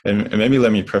 And maybe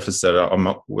let me preface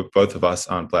that both of us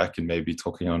aren't Black, and maybe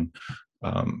talking on,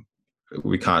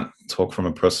 we can't talk from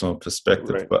a personal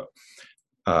perspective, right. But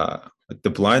The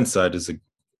Blind Side is a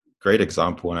great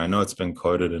example, and I know it's been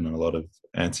quoted in a lot of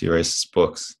anti-racist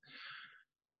books,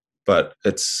 but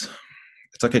it's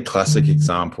like a classic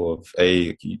example of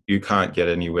you can't get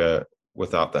anywhere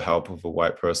without the help of a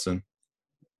white person.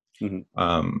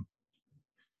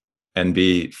 And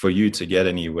B, for you to get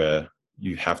anywhere,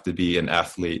 you have to be an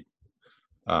athlete,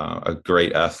 a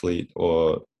great athlete,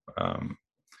 or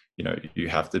you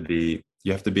have to be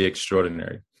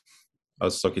extraordinary. I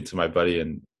was talking to my buddy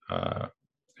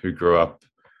who grew up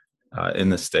in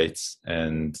the States,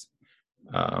 and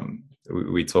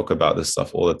we talk about this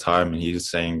stuff all the time. And he was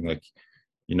saying, like,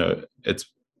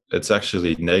 it's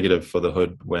actually negative for the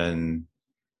hood when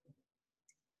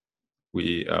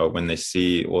they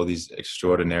see all these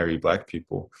extraordinary Black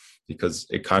people, because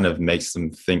it kind of makes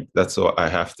them think that's what I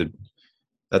have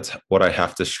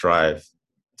to strive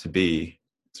to be,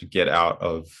 to get out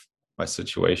of my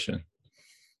situation.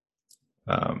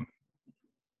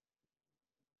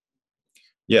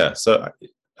 So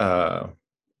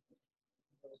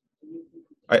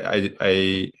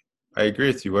I agree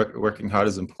with you. Working hard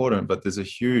is important, but there's a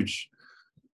huge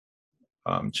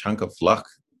chunk of luck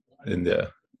in there.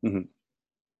 And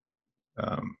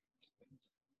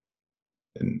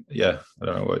yeah, I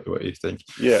don't know what you think.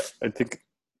 Yeah, I think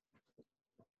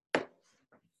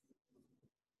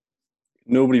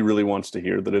nobody really wants to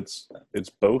hear that it's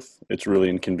both. It's really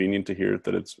inconvenient to hear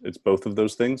that it's both of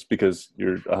those things, because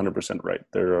you're 100% right.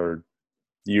 There are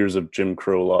years of Jim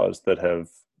Crow laws that have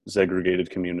segregated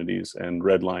communities and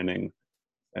redlining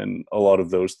and a lot of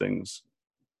those things.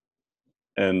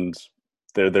 And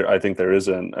there I think there is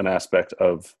an aspect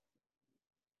of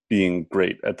being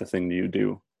great at the thing that you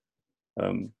do.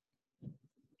 Um,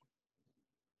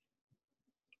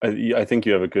 I think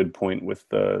you have a good point with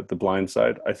the Blind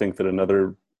Side. I think that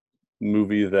another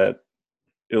movie that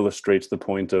illustrates the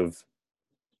point of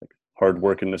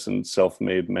hardworkingness and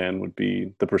self-made man would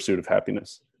be The Pursuit of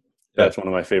Happiness. Yeah. That's one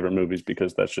of my favorite movies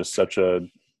because that's just such a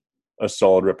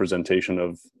solid representation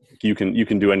of you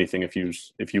can do anything if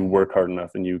you work hard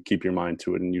enough and you keep your mind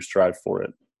to it and you strive for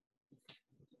it.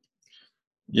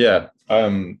 Yeah.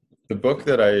 The book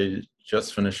that I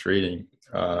just finished reading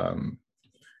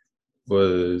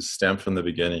was Stamped from the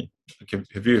Beginning.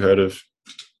 Have you heard of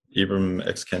Ibram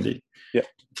X. Kendi? Yeah.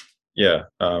 Yeah.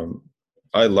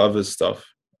 I love his stuff.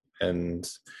 And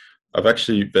I've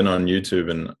actually been on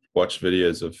YouTube and watched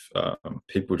videos of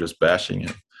people just bashing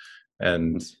him.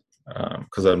 And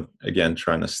because I'm, again,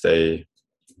 trying to stay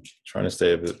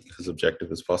as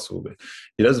objective as possible. But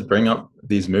he does bring up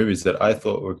these movies that I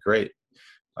thought were great.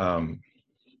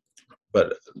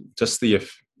 But just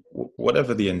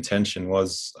whatever the intention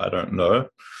was, I don't know.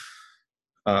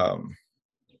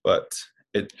 But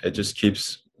it just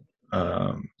keeps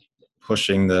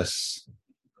pushing this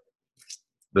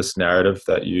narrative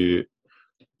that you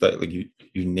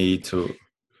need to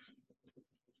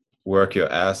work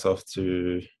your ass off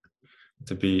to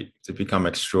become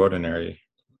extraordinary.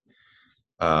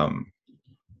 And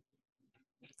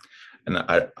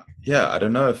I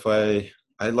don't know if I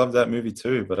love that movie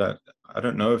too, but I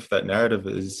don't know if that narrative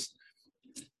is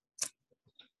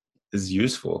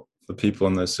useful for people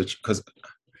in those situations, because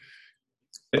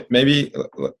maybe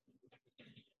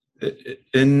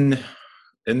in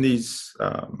these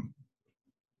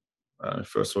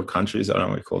first world countries, I don't know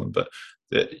what you call them, but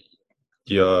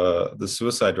the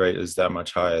suicide rate is that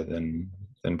much higher than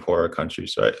poorer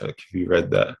countries, right? Like, have you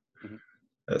read that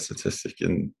statistic?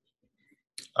 And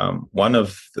one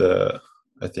of the,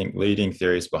 I think, leading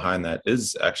theories behind that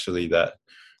is actually that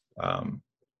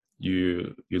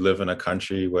you live in a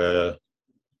country where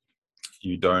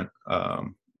you don't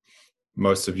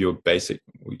most of your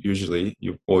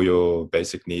all your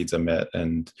basic needs are met,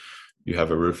 and you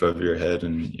have a roof over your head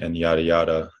and yada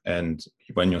yada. And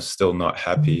when you're still not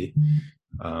happy,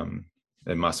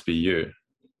 it must be you.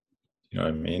 You know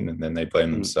what I mean? And then they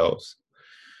blame themselves.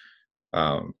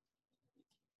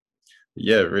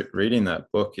 Reading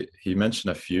that book, he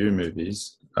mentioned a few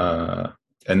movies,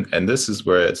 and this is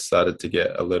where it started to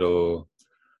get a little,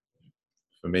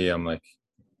 for me, I'm like,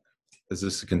 is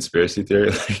this a conspiracy theory?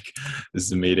 Like, is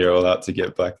the media all out to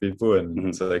get black people?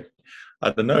 And so, like, I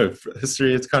don't know.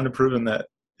 History, it's kind of proven that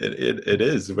it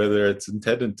is, whether it's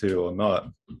intended to or not.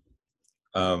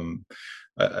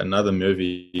 Another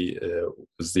movie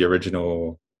was the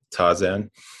original Tarzan,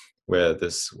 where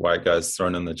this white guy's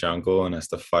thrown in the jungle and has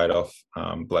to fight off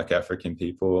black African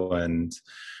people and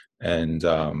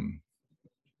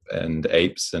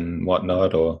apes and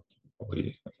whatnot, or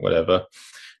whatever.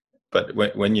 But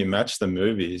when you match the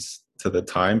movies to the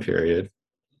time period,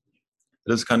 it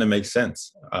does kind of make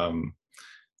sense.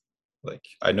 Like,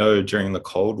 I know during the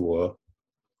Cold War,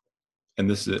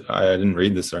 and I didn't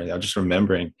read this or anything, I'm just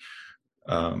remembering.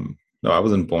 No, I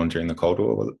wasn't born during the Cold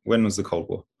War. When was the Cold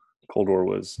War? Cold War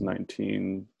was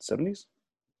 1970s.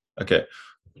 Okay,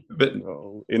 but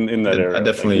in that era, I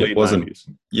definitely, like, it wasn't. 90s.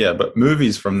 Yeah, but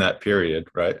movies from that period,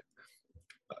 right?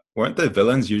 Weren't the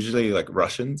villains usually like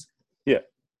Russians? Yeah.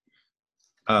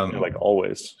 Like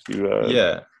always.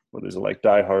 What is it, like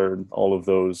Die Hard? All of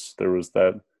those. There was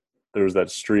that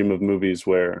stream of movies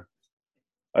where,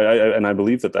 I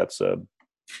believe that's a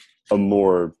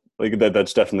more like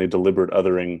that's definitely deliberate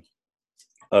othering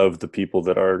of the people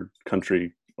that our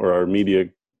country or our media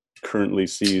currently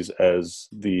sees as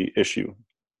the issue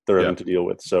they're having to deal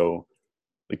with. So,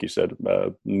 like you said,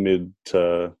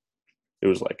 it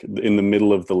was like in the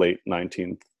middle of the late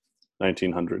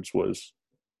 1900s was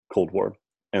Cold War.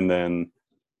 And then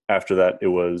after that, it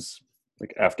was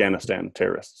like Afghanistan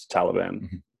terrorists, Taliban.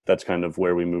 Mm-hmm. That's kind of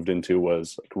where we moved into,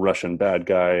 was like Russian bad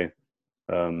guy,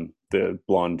 the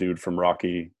blonde dude from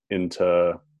Rocky,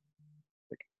 into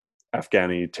like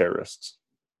Afghani terrorists.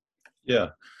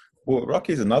 Yeah. Well,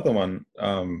 Rocky's another one.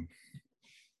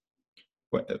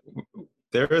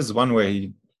 There is one where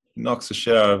he knocks the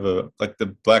shit out of like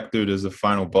the black dude is the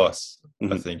final boss,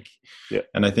 I think. Yeah.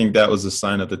 And I think that was a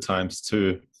sign of the times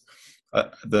too.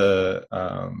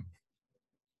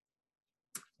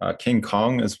 King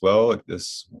Kong as well. Like,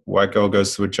 this white girl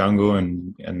goes to a jungle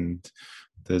and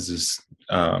there's this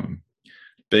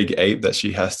big ape that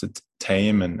she has to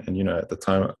tame, and at the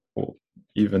time,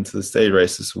 even to this day,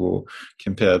 racists will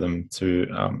compare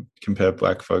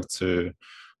black folk to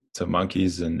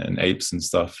monkeys and apes and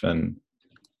stuff. And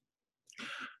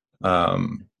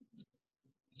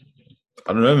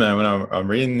I don't know, man. When I'm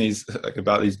reading these like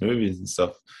about these movies and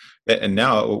stuff, and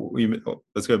now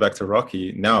let's go back to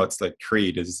Rocky. Now it's like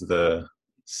Creed is the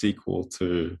sequel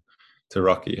to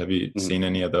Rocky. Have you Mhm. seen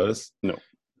any of those? No.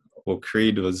 Well,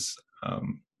 Creed was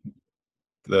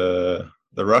the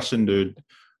Russian dude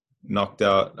knocked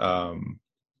out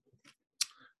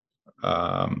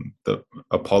the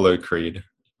Apollo Creed,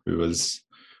 who was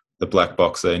the black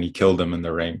boxer, and he killed him in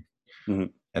the ring. Hmm.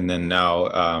 And then now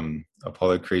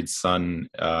Apollo Creed's son,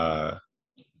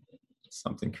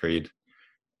 something Creed.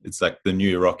 It's like the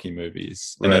new Rocky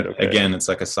movies, and Right. Okay. again, it's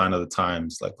like a sign of the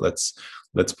times. Like let's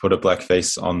put a black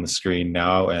face on the screen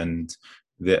now, and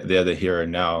they're the hero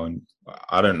now. And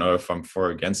I don't know if I'm for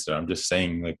or against it. I'm just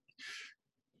saying, like,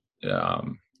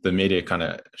 the media kind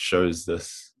of shows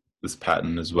this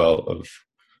pattern as well of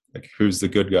like who's the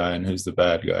good guy and who's the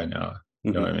bad guy now.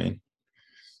 You know Hmm. what I mean?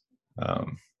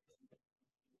 Um,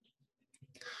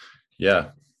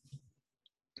 yeah,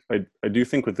 I do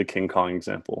think with the King Kong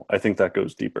example, I think that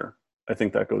goes deeper. I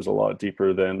think that goes a lot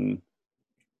deeper than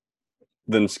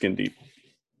skin deep.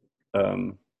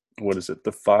 What is it?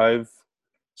 The five.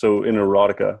 So in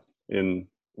erotica, in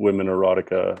women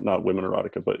erotica, not women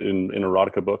erotica, but in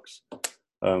erotica books,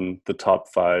 the top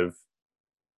five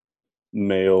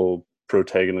male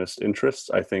protagonist interests.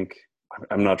 I think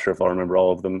I'm not sure if I'll remember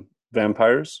all of them.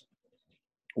 Vampires,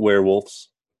 werewolves,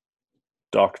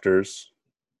 doctors,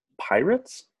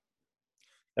 pirates,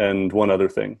 and one other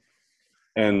thing.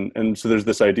 And so there's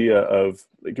this idea of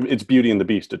like, it's Beauty and the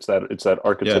Beast. It's that yeah,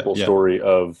 archetypal yeah, story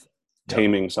of yeah.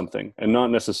 taming something, and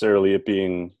not necessarily it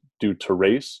being due to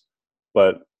race,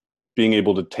 but being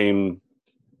able to tame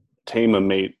a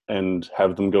mate and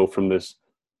have them go from this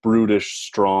brutish,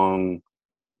 strong,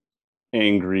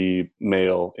 angry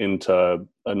male into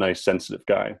a nice, sensitive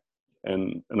guy.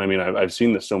 And I mean, I've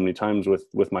seen this so many times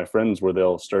with my friends where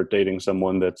they'll start dating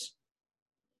someone that's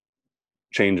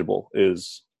changeable.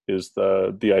 Is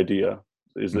the idea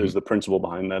is Mm-hmm. the principle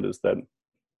behind that, is that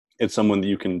it's someone that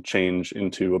you can change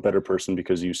into a better person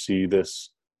because you see this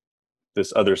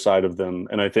other side of them.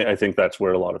 And I think that's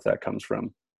where a lot of that comes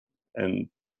from. And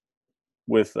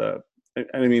with and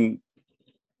I mean,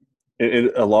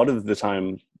 a lot of the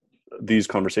time these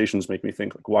conversations make me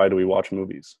think, like, why do we watch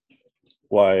movies?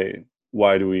 Why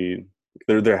do we,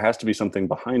 there has to be something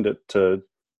behind it to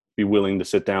be willing to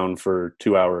sit down for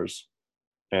 2 hours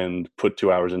and put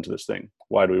 2 hours into this thing.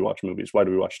 Why do we watch movies? Why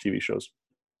do we watch TV shows?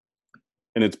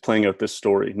 And it's playing out this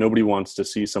story. Nobody wants to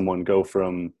see someone go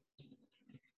from,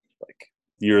 like,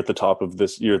 you're at the top of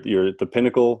this, you're at the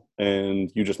pinnacle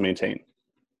and you just maintain.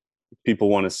 People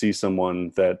want to see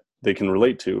someone that they can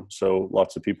relate to. So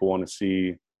lots of people want to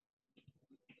see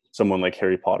someone like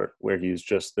Harry Potter, where he's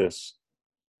just this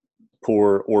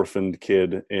poor orphaned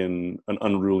kid in an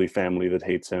unruly family that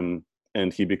hates him,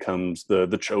 and he becomes the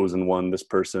chosen one, this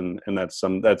person, and that's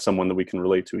someone that we can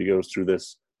relate to. He goes through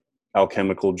this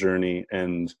alchemical journey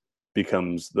and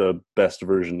becomes the best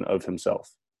version of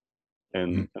himself.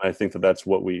 And I think that that's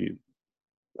what we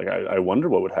like. I wonder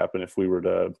what would happen if we were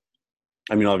to,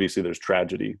 I mean, obviously there's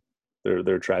tragedy, there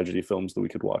are tragedy films that we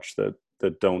could watch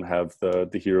that don't have the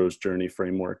hero's journey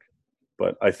framework.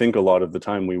 But I think a lot of the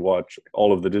time we watch,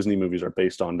 all of the Disney movies are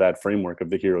based on that framework of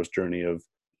the hero's journey, of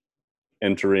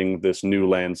entering this new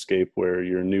landscape where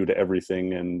you're new to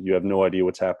everything and you have no idea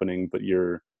what's happening, but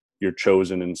you're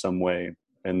chosen in some way.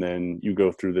 And then you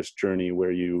go through this journey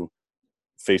where you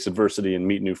face adversity and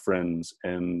meet new friends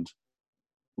and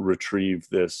retrieve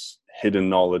this hidden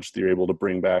knowledge that you're able to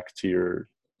bring back to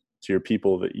your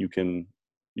people, that you can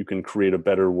create a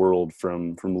better world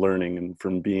from learning and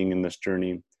from being in this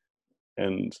journey.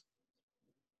 And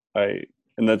I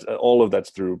and that's all of that's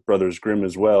through Brothers Grimm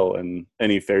as well. And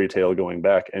any fairy tale going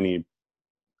back, any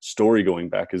story going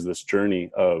back, is this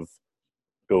journey of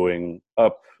going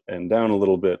up and down a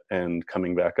little bit and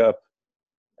coming back up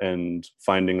and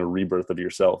finding a rebirth of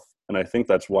yourself. And I think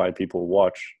that's why people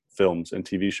watch films and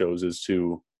TV shows, is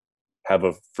to have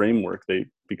a framework.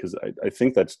 Because I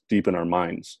think that's deep in our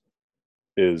minds,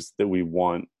 is that we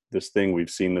want this thing, we've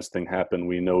seen this thing happen,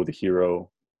 we know the hero,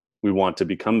 we want to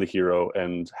become the hero,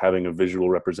 and having a visual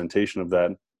representation of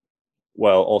that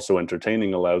while also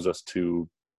entertaining allows us to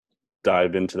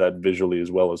dive into that visually as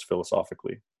well as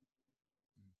philosophically.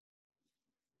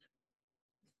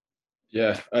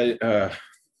 Yeah, I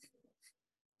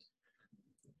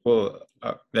well,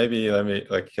 maybe let me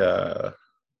like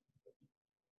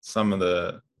some of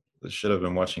the shit I've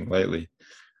been watching lately.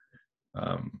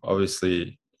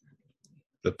 Obviously,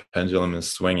 the pendulum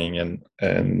is swinging,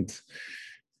 and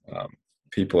um,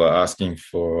 people are asking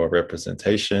for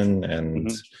representation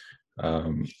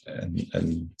Mm-hmm.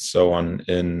 and so on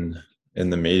in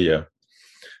the media.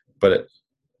 but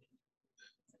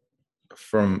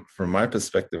from my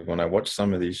perspective, when I watch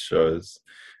some of these shows,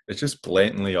 it's just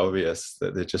blatantly obvious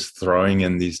that they're just throwing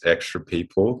in these extra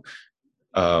people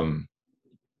um,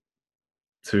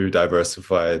 to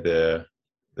diversify their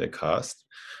cast.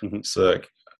 Hmm. So like,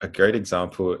 a great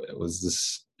example was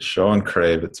this show on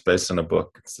Crave. It's based on a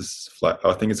book. It's this flight.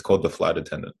 I think it's called The Flight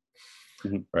Attendant,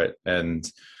 Hmm. right?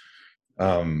 And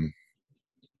um,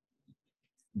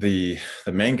 the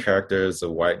main character is a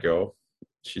white girl.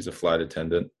 She's a flight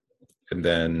attendant, and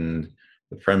then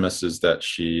the premise is that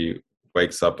she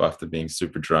wakes up after being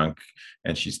super drunk,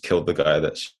 and she's killed the guy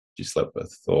that she slept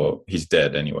with, or he's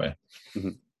dead anyway. Hmm.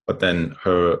 But then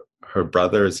her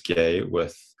brother is gay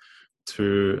with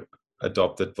two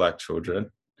adopted black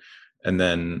children, and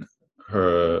then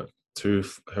her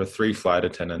her three flight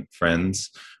attendant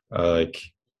friends like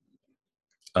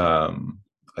um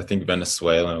I think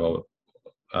Venezuelan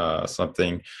or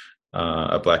something,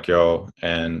 a black girl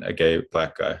and a gay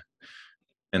black guy.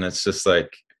 And it's just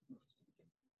like,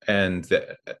 and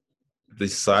the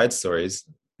side stories,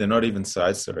 they're not even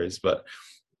side stories, but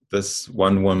this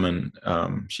one woman,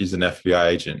 she's an FBI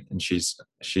agent, and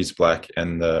she's black,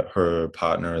 and her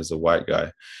partner is a white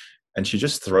guy, and she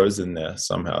just throws in there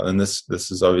somehow. And this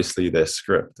is obviously their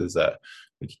script. Is that,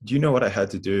 like, do you know what I had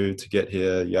to do to get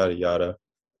here? Yada yada.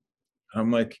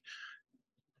 I'm like,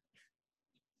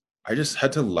 I just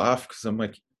had to laugh because I'm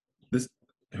like, this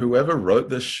whoever wrote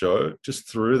this show just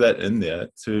threw that in there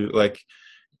to like,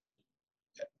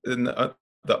 and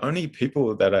the only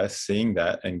people that are seeing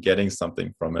that and getting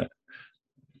something from it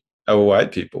are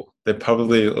white people. They're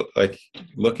probably like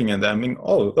looking at that and being,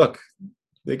 oh, look,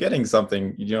 they're getting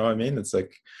something. You know what I mean? It's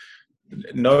like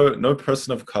no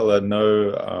person of color,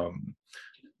 no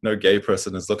gay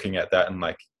person is looking at that and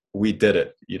like, we did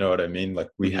it. You know what I mean? Like,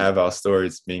 we Hmm. have our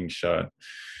stories being shown.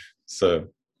 So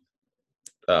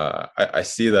I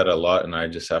see that a lot, and I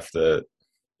just have to,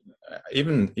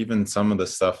 even some of the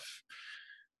stuff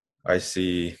I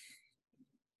see,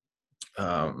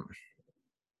 um,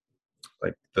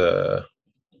 like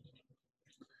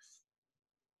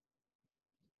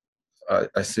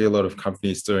I see a lot of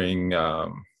companies doing.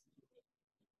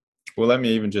 Well, let me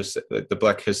even just say, like, not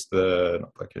Black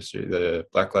History, the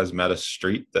Black Lives Matter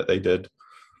street that they did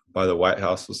by the White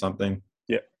House or something.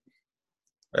 Yeah.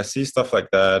 I see stuff like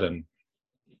that, and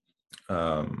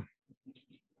um,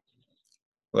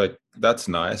 like, that's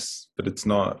nice, but it's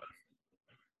not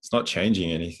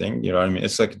changing anything. You know what I mean?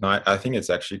 It's like, I think it's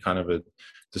actually kind of a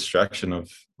distraction of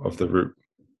the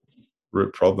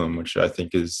root problem, which I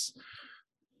think is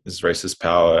racist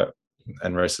power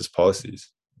and racist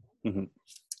policies. Hmm.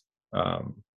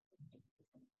 Um,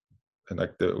 and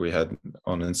like we had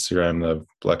on Instagram, the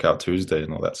Blackout Tuesday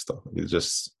and all that stuff. They're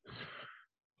just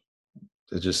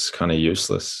kind of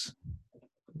useless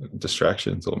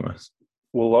distractions almost.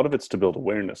 Well, a lot of it's to build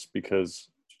awareness because,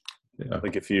 Yeah.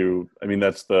 like, if you, I mean,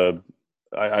 that's the,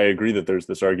 I agree that there's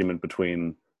this argument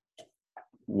between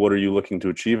what are you looking to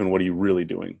achieve and what are you really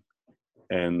doing,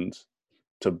 and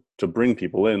to bring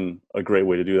people in, a great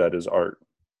way to do that is art.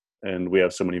 And we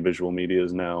have so many visual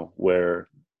medias now where,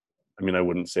 I mean, I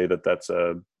wouldn't say that that's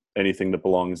anything that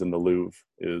belongs in the Louvre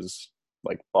is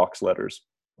like box letters,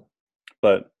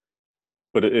 but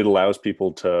it allows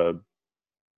people to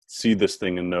see this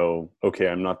thing and know, okay,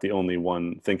 I'm not the only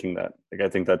one thinking that. Like, I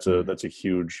think Mm. that's a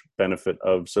huge benefit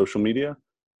of social media,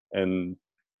 and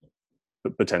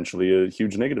potentially a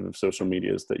huge negative of social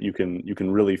media is that you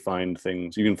can really find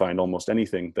things, you can find almost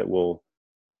anything that will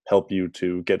help you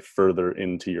to get further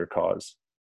into your cause.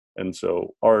 And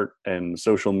so art and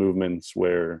social movements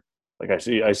where, like, I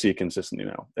see it consistently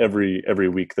now. Every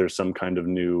week there's some kind of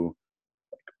new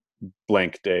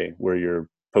blank day where you're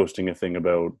posting a thing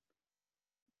about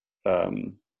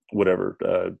um, whatever,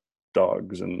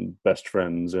 dogs and best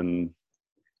friends and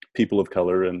people of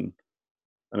color, and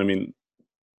I mean,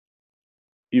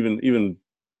 even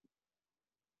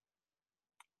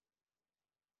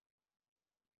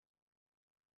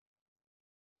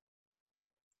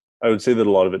I would say that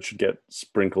a lot of it should get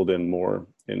sprinkled in more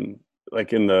in,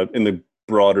 like, in the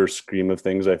broader scheme of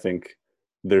things. I think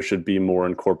there should be more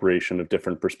incorporation of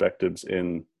different perspectives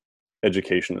in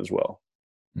education as well.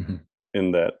 Mm-hmm.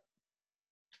 In that,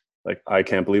 like, I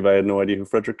can't believe I had no idea who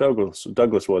Frederick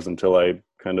Douglass was until I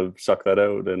kind of sucked that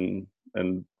out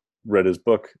and read his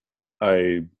book.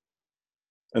 I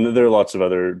And there are lots of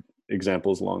other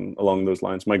examples along those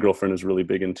lines. My girlfriend is really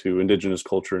big into indigenous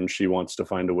culture, and she wants to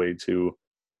find a way to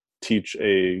teach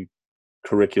a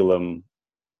curriculum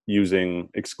using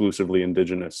exclusively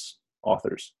indigenous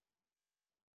authors.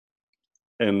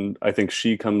 And I think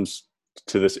she comes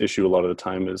to this issue a lot of the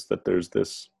time is that there's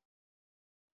this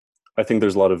I think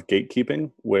there's a lot of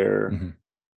gatekeeping where Hmm.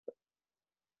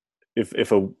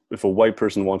 if a white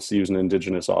person wants to use an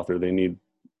indigenous author, they need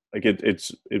like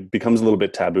it becomes a little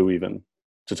bit taboo even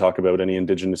to talk about any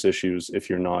indigenous issues if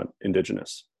you're not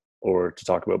indigenous, or to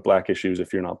talk about black issues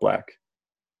if you're not black.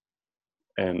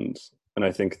 And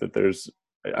I think that there's,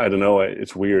 I don't know,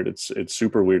 it's weird. It's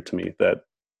super weird to me that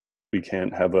we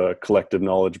can't have a collective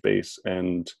knowledge base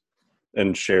and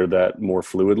share that more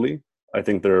fluidly. I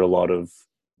think there are a lot of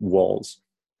walls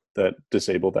that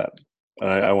disable that. And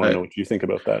I want to I, know what you think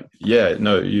about that. yeah,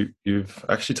 no, you've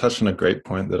actually touched on a great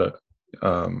point that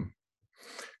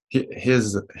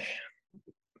here's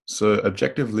so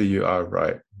objectively you are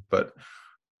right, but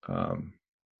um,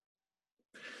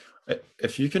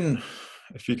 if you can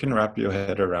wrap your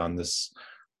head around this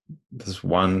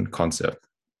one concept,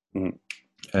 Mhm.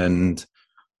 and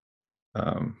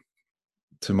um,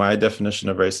 to my definition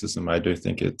of racism, I do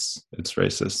think it's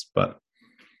racist, but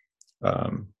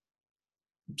um,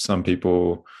 some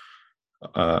people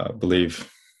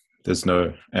believe there's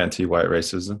no anti-white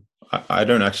racism. I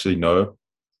don't actually know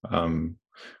um,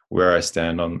 where I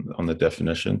stand on the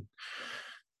definition,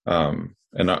 and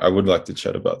I would like to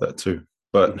chat about that too.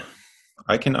 But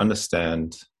I can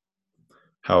understand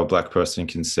how a black person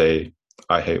can say,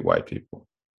 "I hate white people."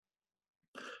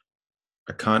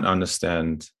 I can't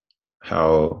understand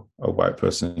how a white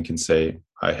person can say,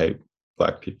 "I hate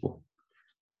black people,"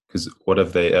 because what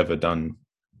have they ever done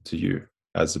to you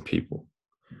as a people?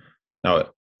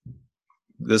 Now,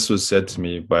 this was said to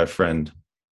me by a friend,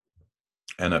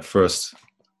 and at first,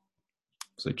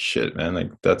 I was like, "Shit, man!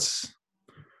 Like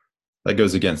that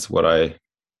goes against what I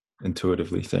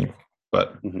intuitively think."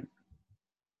 But Mhm.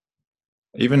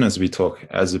 even as we talk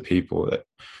as a people, that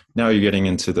now you're getting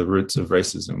into the roots of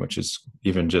racism, which is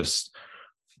even just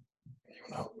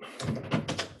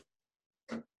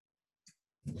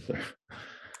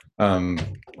um,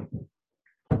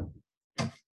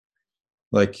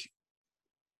 like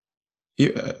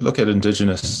you look at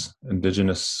indigenous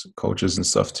cultures and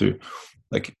stuff too,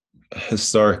 like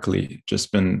historically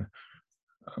just been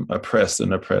oppressed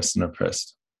and oppressed and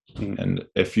oppressed. Mhm. And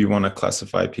if you want to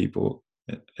classify people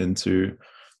into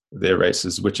their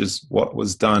races, which is what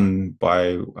was done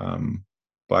by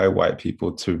white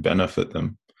people to benefit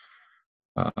them,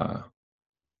 uh,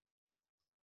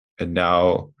 and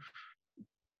now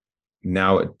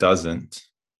it doesn't,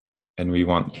 and we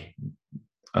want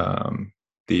um,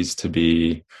 these to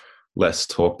be less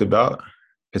talked about.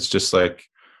 It's just like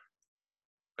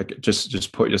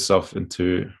just put yourself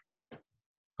into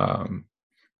um,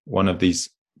 one of these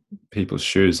people's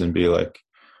shoes and be like,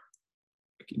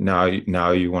 now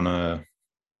you want to.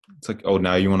 It's like, oh,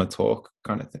 now you want to talk,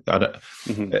 kind of thing.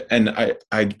 Mhm. And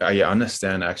I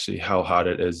understand actually how hard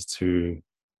it is to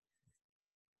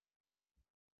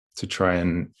try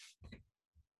and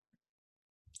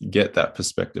get that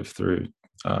perspective through.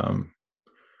 Um,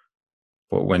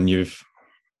 but when you've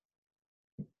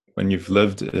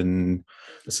lived in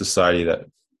a society that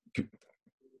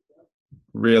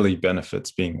really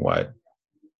benefits being white,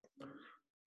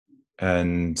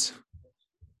 and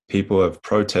people have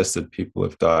protested, people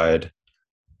have died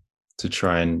to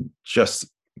try and just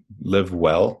live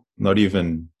well, not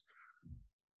even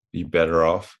be better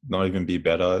off, not even be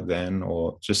better than,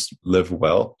 or just live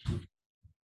well.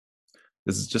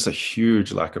 There's just a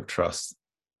huge lack of trust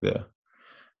there.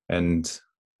 And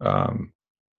um,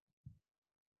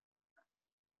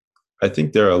 I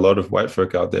think there are a lot of white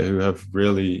folk out there who have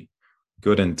really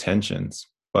good intentions,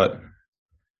 but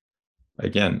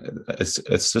again,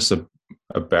 it's just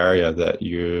a barrier that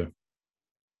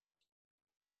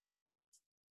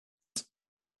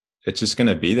it's just going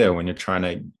to be there when you're trying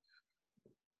to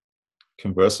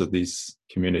converse with these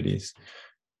communities.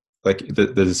 Like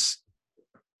there's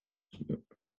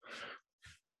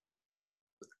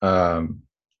um,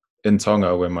 in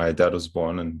Tonga, where my dad was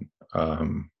born,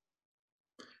 and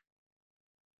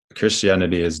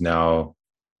Christianity is now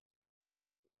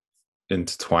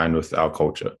intertwined with our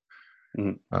culture.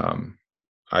 Mhm. Um,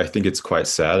 I think it's quite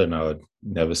sad, and I would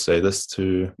never say this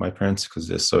to my parents because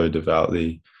they're so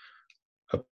devoutly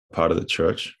a part of the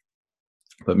church.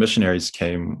 But missionaries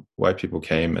came, white people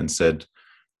came and said,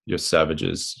 "You're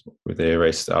savages." They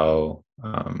erased our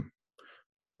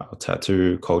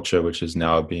tattoo culture, which is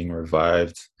now being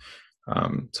revived.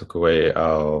 Took away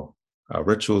our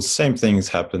rituals. Same things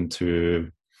happened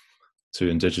to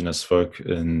Indigenous folk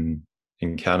in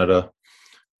Canada.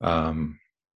 Um,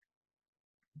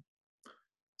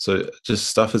 so just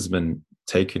stuff has been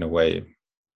taken away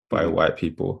by Mhm. white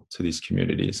people to these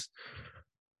communities.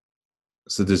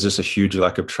 So there's just a huge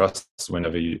lack of trust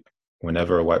whenever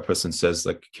whenever a white person says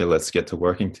like, okay, let's get to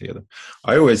working together,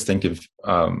 I always think of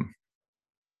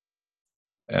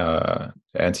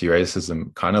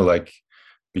anti-racism kind of like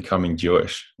becoming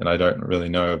Jewish. And I don't really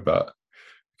know about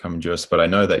becoming Jewish, but I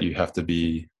know that you have to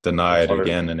be It's denied hard.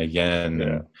 again and again, Yeah.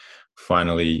 and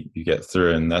finally you get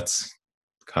through. And that's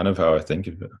kind of how I think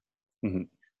of it. Hmm.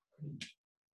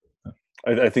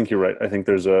 I think you're right. I think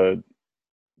there's a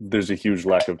huge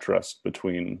lack of trust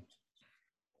between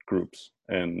groups,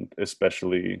 and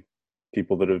especially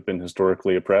people that have been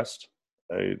historically oppressed.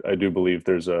 I do believe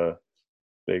there's a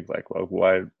big like, well,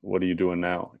 why? What are you doing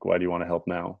now? Like, why do you want to help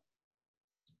now?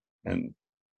 And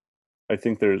I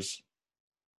think there's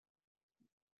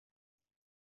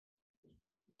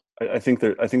I think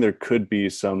there could be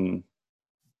some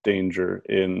danger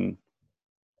in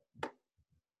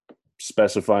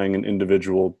specifying an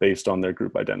individual based on their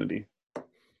group identity.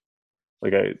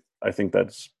 Like I think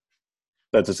that's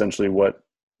essentially what,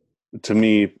 to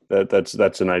me,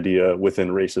 that's an idea within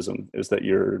racism, is that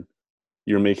you're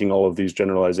making all of these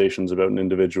generalizations about an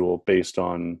individual based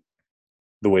on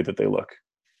the way that they look.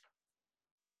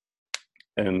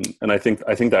 And I think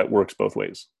that works both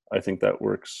ways. I think that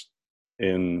works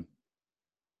in,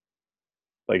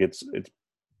 like, it's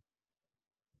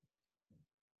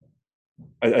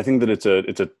I think that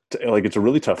it's a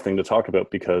really tough thing to talk about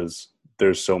because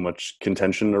there's so much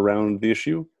contention around the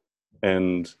issue.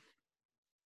 And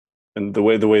and the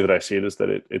way that I see it is that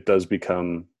it does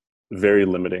become very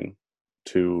limiting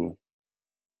to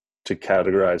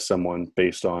categorize someone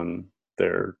based on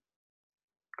their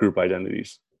group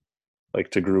identities,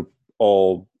 like to group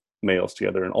all males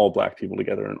together and all black people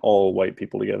together and all white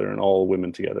people together and all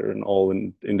women together and all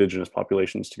indigenous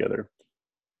populations together.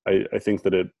 I think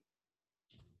that it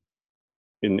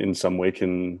in some way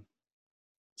can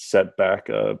set back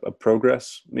a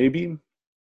progress, maybe.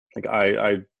 Like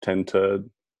I tend to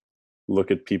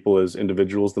look at people as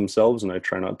individuals themselves, and I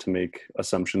try not to make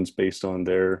assumptions based on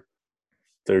their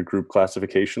group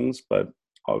classifications. But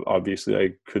obviously,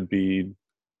 I could be,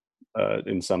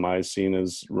 in some eyes, seen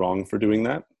as wrong for doing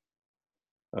that.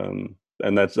 And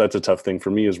that's a tough thing for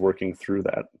me, is working through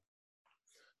that.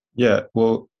 Yeah,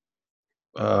 well,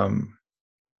 um,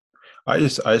 I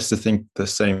used to think the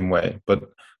same way,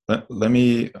 but let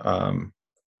me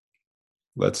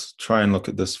let's try and look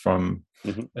at this from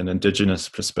Hmm. an indigenous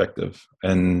perspective.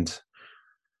 And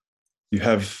you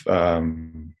have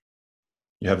um,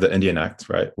 you have the Indian Act,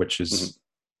 right, which Hmm. is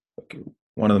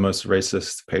one of the most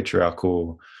racist,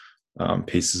 patriarchal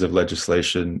pieces of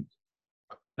legislation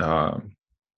um,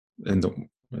 in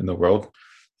the world,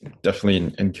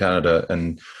 definitely in Canada.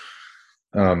 And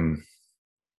um,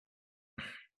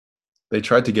 they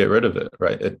tried to get rid of it,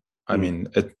 right? I Hmm. mean,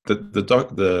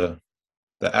 the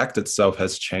act itself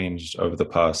has changed over the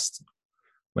past,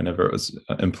 whenever it was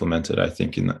implemented. I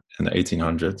think in the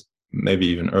 1800s, maybe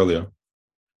even earlier.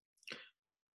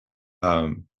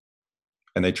 Um,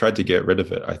 and they tried to get rid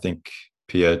of it. I think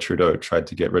Pierre Trudeau tried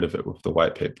to get rid of it with the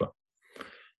white paper.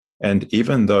 And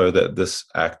even though that this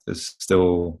act is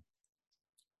still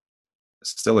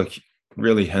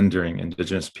really hindering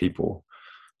Indigenous people,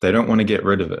 they don't want to get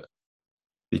rid of it,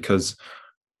 because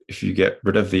if you get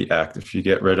rid of the act, if you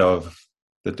get rid of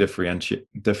the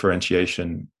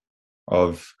differentiation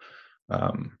of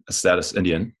a status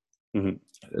Indian, Hmm.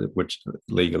 which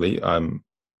legally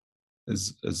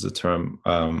is the term,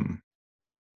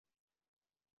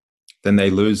 then they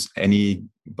lose any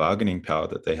bargaining power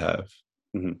that they have.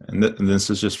 Hmm. And this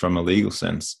is just from a legal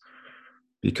sense,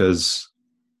 because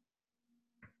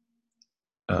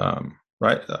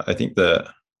right, I think the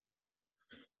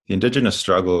Indigenous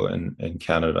struggle in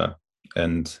Canada,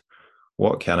 and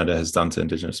what Canada has done to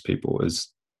Indigenous people,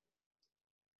 it's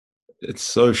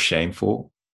so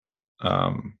shameful.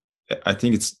 Um, I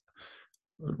think it's,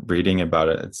 reading about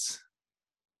it, it's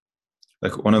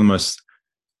like one of the most,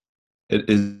 it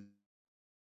is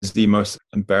the most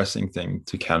embarrassing thing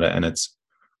to Canada, and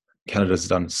Canada's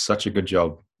done such a good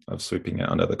job of sweeping it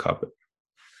under the carpet.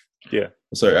 Yeah.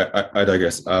 Sorry, I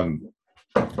digress.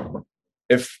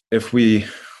 If we,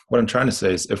 what I'm trying to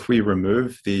say is, if we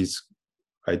remove these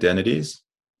identities,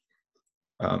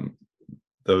 um,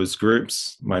 those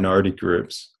groups, minority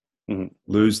groups, Hmm.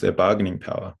 lose their bargaining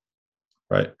power,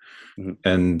 right? Hmm.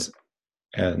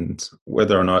 And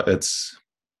whether or not it's,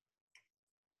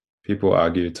 people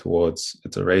argue towards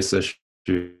it's a race issue,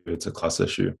 it's a class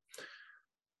issue.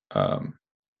 Um,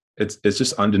 it's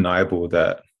just undeniable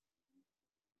that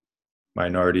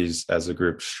minorities as a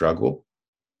group struggle,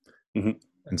 Hmm.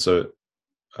 and so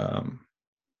um,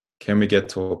 can we get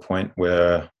to a point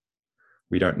where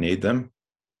we don't need them?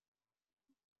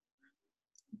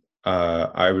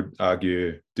 I would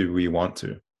argue, do we want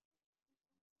to?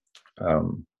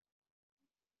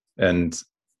 And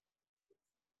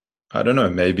I don't know,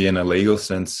 maybe in a legal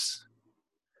sense,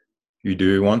 you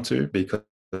do want to, because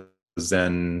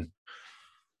then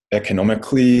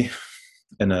economically,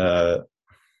 in a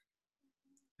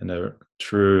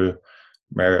true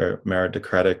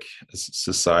meritocratic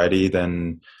society,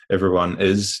 then everyone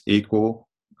is equal,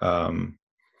 and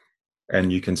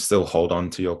you can still hold on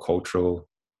to your cultural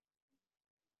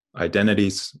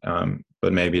identities,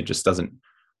 but maybe it just doesn't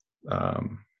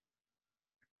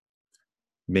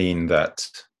mean that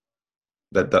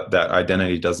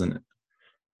identity doesn't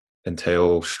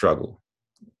entail struggle.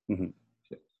 Mm-hmm.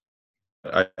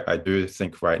 I do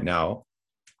think right now,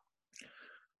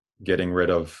 getting rid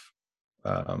of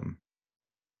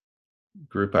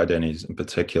group identities in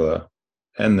particular,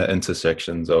 and the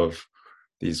intersections of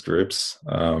these groups,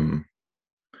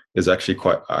 is actually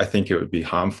quite, I think it would be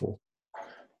harmful.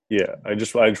 Yeah, I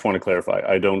just want to clarify.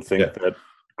 I don't think that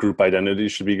group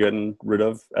identities should be gotten rid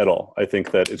of at all. I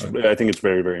think that I think it's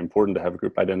very, very important to have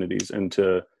group identities and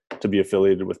to be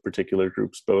affiliated with particular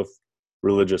groups, both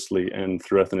religiously and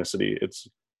through ethnicity.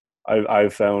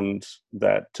 I've found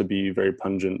that to be very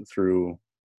pungent through,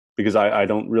 because I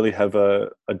don't really have a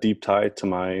deep tie to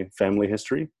my family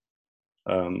history.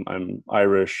 I'm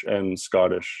Irish and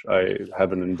Scottish. I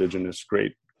have an indigenous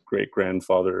great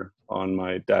grandfather on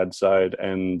my dad's side,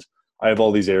 and I have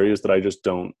all these areas that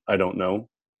I don't know,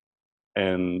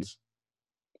 and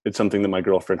it's something that my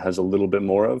girlfriend has a little bit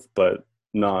more of, but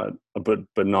not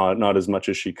as much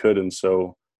as she could. And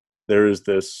so there is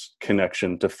this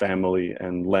connection to family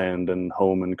and land and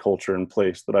home and culture and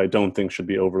place that I don't think should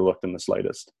be overlooked in the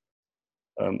slightest.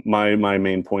 My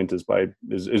main point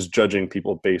is judging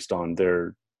people based on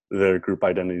their group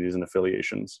identities and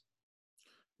affiliations.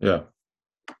 Yeah.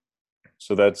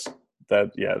 So that's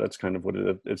kind of what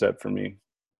it's at for me.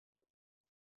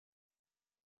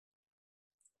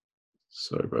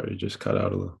 Sorry, bro, you just cut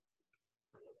out a little.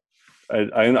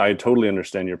 I totally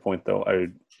understand your point, though. I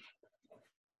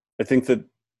think that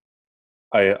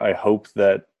I hope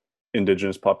that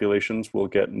Indigenous populations will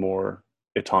get more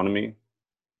autonomy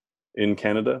in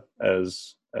Canada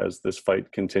as this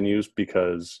fight continues,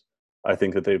 because I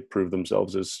think that they've proved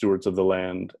themselves as stewards of the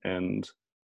land, and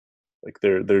like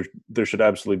there should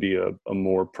absolutely be a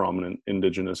more prominent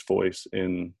Indigenous voice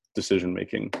in decision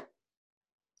making.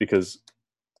 Because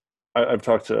I've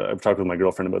talked with my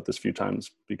girlfriend about this a few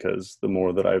times, because the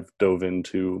more that I've dove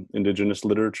into Indigenous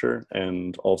literature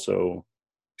and also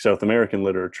South American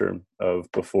literature of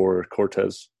before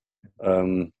Cortez,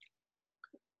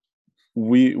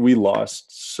 we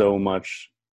lost so much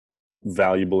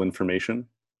valuable information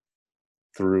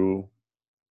through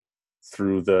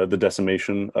the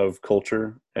decimation of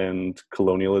culture and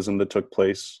colonialism that took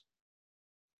place,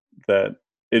 that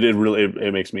it really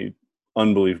makes me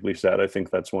unbelievably sad. I think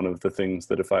that's one of the things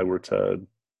that if I were to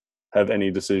have any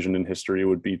decision in history, it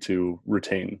would be to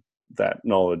retain that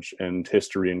knowledge and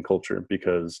history and culture,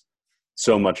 because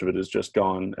so much of it is just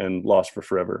gone and lost for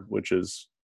forever, which is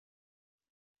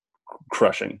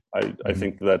crushing. I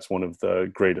think that's one of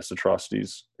the greatest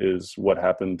atrocities, is what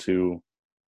happened to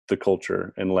the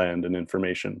culture and land and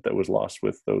information that was lost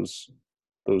with those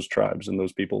tribes and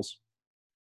those peoples.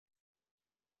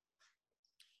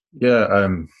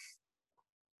 Yeah.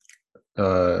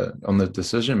 On the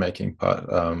decision making part,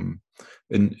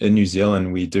 in New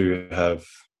Zealand, we do have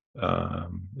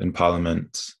in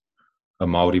Parliament a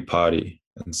Maori party,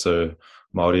 and so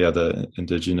Maori are the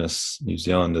Indigenous New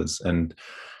Zealanders, and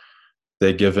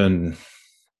they're given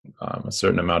a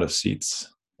certain amount of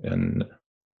seats in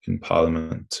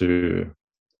Parliament to,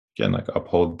 again, like,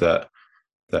 uphold that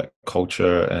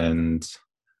culture and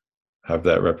have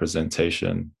that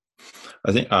representation.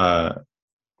 I think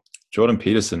Jordan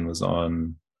Peterson was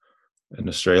on an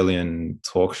Australian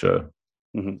talk show,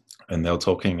 mm-hmm. and they were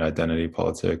talking identity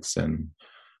politics and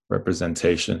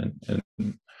representation.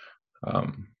 And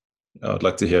I'd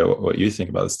like to hear what you think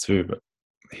about this too. But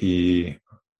he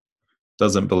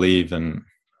doesn't believe in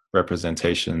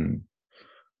representation.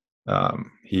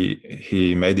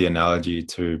 He made the analogy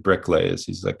to bricklayers.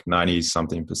 He's like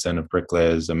 90-something% of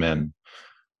bricklayers are men.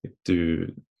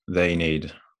 Do they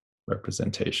need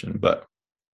representation?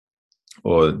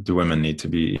 Or do women need to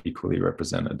be equally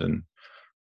represented? And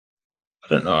I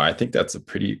don't know. I think that's a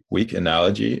pretty weak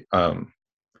analogy. And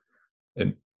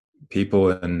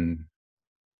people in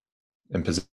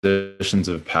positions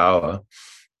of power,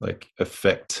 like,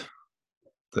 affect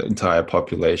the entire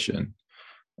population.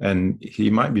 And he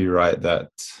might be right that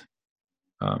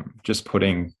just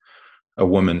putting a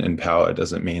woman in power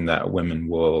doesn't mean that women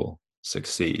will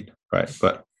succeed, right?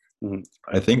 But Mhm.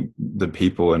 I think the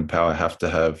people in power have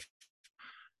to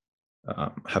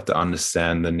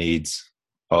understand the needs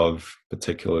of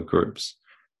particular groups,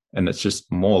 and it's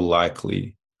just more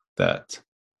likely that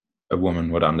a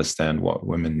woman would understand what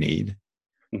women need.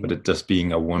 But Mhm. it just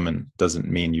being a woman doesn't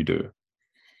mean you do.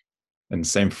 And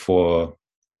same for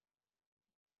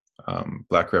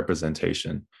Black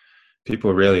representation.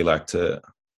 People really like to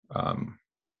um,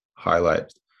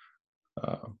 highlight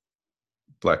uh,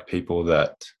 Black people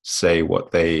that say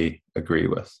what they agree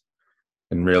with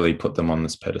and really put them on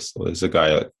this pedestal. There's a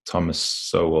guy like Thomas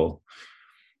Sowell.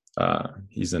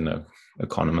 He's an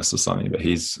economist or something, but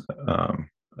he's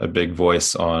a big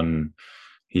voice on.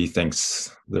 He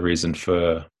thinks the reason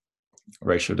for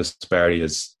racial disparity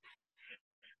is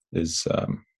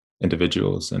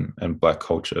individuals and Black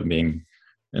culture being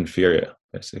inferior,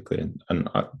 basically, and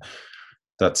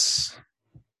that's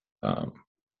um,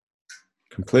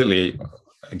 completely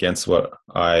against what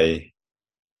um,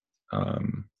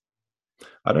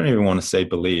 I don't even want to say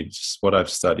believe, just what I've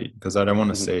studied, because I don't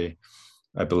want to Mhm. say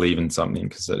I believe in something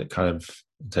because it kind of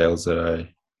entails that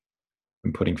I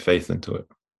am putting faith into it.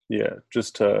 Yeah,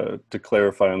 just to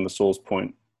clarify on the Soul's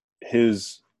point,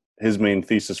 his his main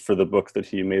thesis for the book that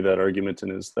he made that argument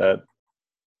in is that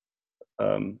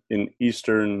in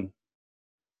Eastern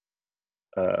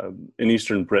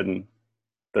Britain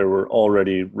there were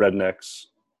already rednecks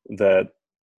that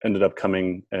ended up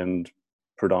coming and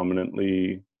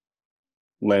predominantly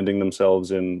landing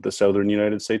themselves in the southern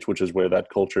United States, which is where that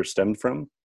culture stemmed from.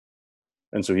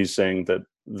 And so he's saying that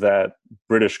that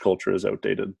British culture is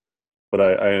outdated. But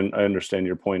I understand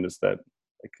your point is that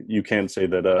like, you can't say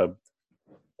that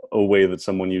a way that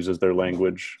someone uses their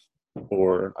language,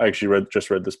 or I actually just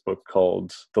read this book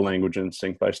called The Language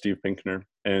Instinct by Steve Pinkner,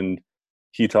 and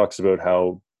he talks about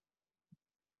how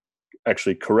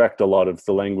actually correct a lot of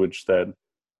the language that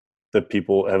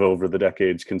people have over the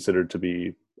decades considered to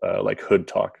be like hood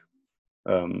talk,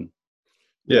 um, and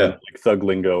Yeah. like thug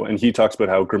lingo. And he talks about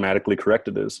how grammatically correct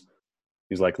it is.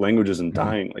 He's like, language isn't Mm-hmm.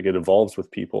 dying; like it evolves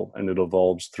with people, and it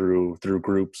evolves through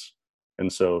groups.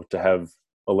 And so to have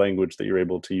a language that you're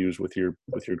able to use with your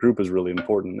group is really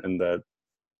important, and that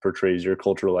portrays your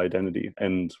cultural identity.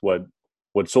 And what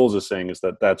Souls is saying is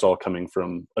that that's all coming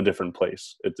from a different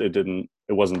place. It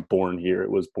wasn't born here.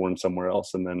 It was born somewhere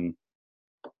else, and then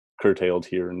curtailed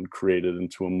here and created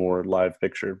into a more live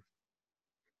picture.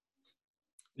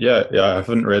 Yeah, yeah. I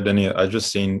haven't read any. I've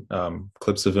just seen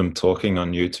clips of him talking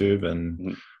on YouTube,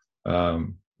 and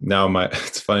Mhm. now my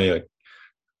it's funny. Like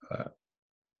uh,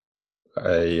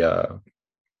 I, uh,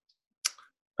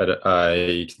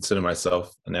 I consider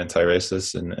myself an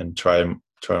anti-racist and try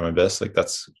my best. Like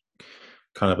that's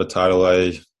kind of a title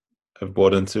I have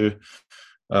bought into,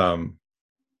 um,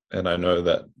 and I know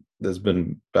that there's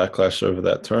been backlash over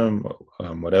that term,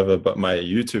 whatever. But my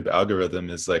YouTube algorithm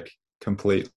is like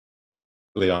completely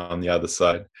on the other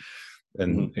side,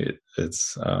 and Mhm.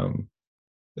 it's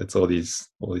all these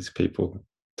people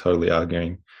totally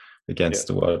arguing Yeah, against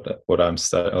what I'm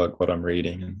studying, like what I'm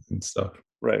reading and stuff.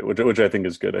 right. Which I think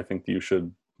is good. I think you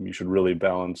should really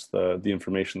balance the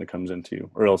information that comes into you,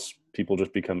 or else people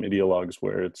just become ideologues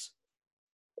where it's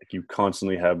like you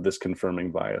constantly have this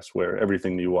confirming bias where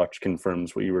everything that you watch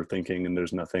confirms what you were thinking, and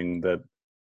there's nothing that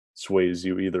sways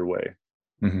you either way.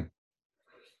 Mm-hmm.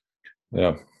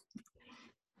 Yeah.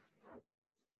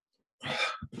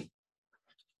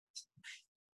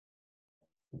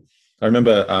 I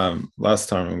remember last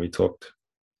time when we talked,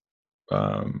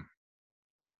 um,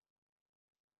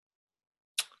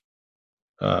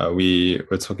 we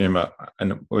were talking about,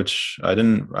 and which I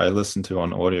listened to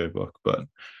on audiobook, but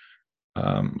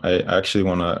I actually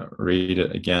want to read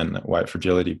it again, that White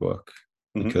Fragility book,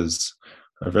 Mm-hmm. because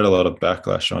I've read a lot of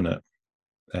backlash on it,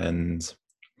 and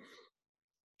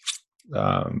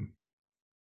um,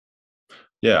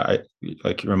 yeah, I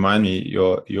like remind me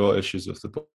your issues with the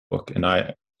book, and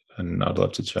I'd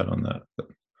love to chat on that. But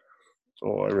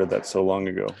Oh, I read that so long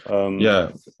ago.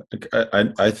 yeah,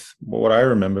 like what I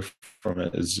remember from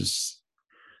it is just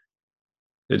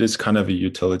it is kind of a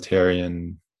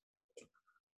utilitarian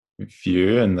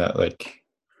view, and that like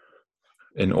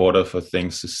in order for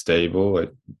things to stabilize,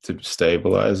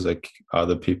 like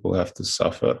other people have to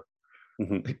suffer,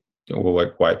 mhm. or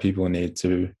like white people need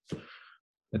to.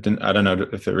 I don't know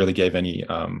if it really gave any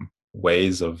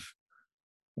ways of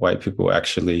white people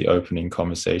actually opening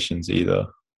conversations either.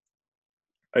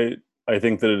 I I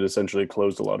think that it essentially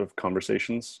closed a lot of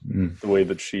conversations. Mm. The way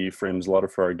that she frames a lot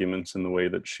of her arguments and the way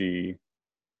that she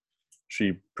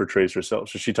portrays herself.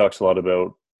 So she talks a lot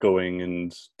about going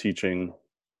and teaching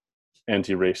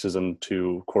anti-racism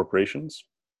to corporations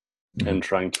Mm. and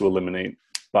trying to eliminate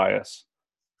bias.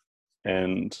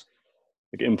 and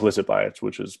like implicit bias,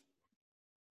 which is,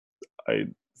 I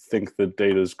think the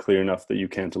data is clear enough that you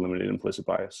can't eliminate implicit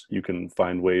bias. You can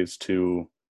find ways to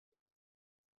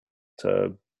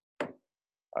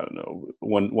I don't know,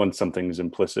 once something is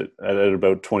implicit at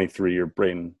about 23, your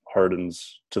brain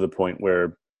hardens to the point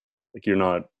where like you're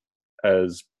not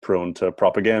as prone to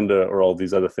propaganda or all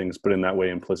these other things, but in that way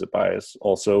implicit bias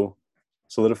also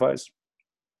solidifies.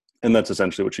 And that's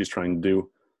essentially what she's trying to do.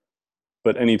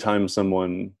 But anytime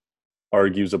someone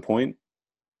argues a point,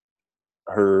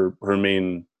 her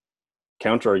main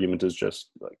counter argument is just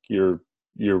like you're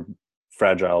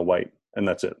fragile white, and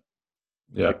that's it.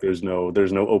 Yeah. Like there's no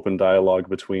open dialogue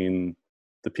between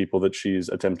the people that she's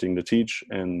attempting to teach,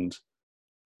 and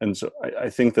so I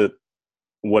think that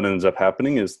what ends up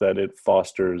happening is that it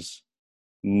fosters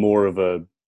more of a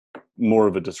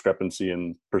discrepancy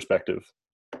in perspective,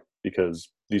 because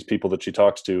these people that she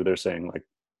talks to, they're saying like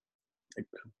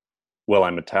well,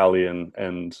 I'm Italian,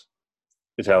 and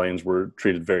Italians were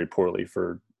treated very poorly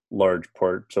for large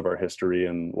parts of our history,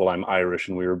 and well, I'm Irish,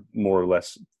 and we were more or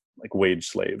less like wage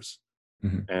slaves.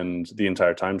 Mm-hmm. And the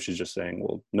entire time she's just saying,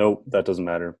 well, no, that doesn't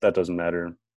matter, that doesn't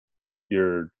matter,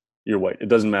 you're white, it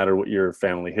doesn't matter what your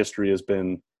family history has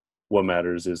been, what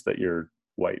matters is that you're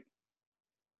white.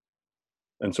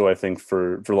 And so I think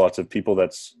for lots of people,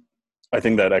 I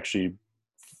think that actually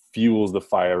fuels the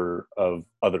fire of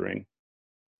othering.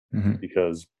 Mm-hmm.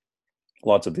 Because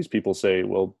lots of these people say,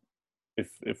 well,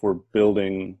 if we're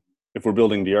building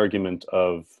the argument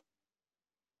of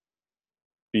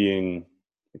being,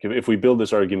 if we build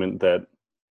this argument that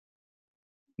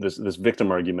this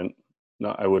victim argument,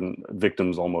 no, I wouldn't,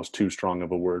 victim's almost too strong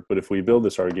of a word, but if we build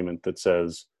this argument that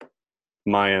says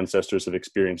my ancestors have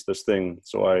experienced this thing,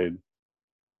 so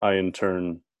I in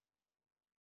turn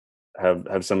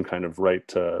have some kind of right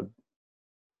to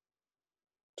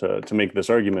make this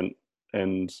argument,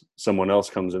 and someone else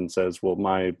comes and says, well,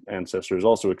 my ancestors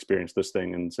also experienced this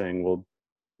thing, and saying, well,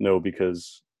 no,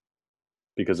 because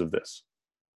of this.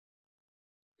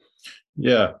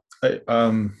 Yeah,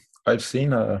 I've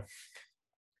seen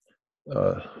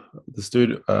this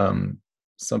dude,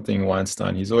 something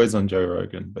Weinstein. He's always on Joe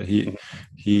Rogan, but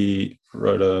he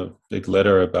wrote a big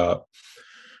letter about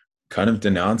kind of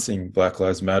denouncing Black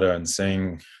Lives Matter and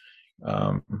saying,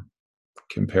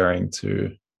 comparing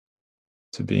to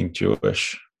being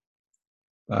Jewish.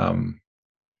 I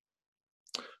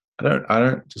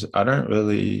don't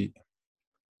really,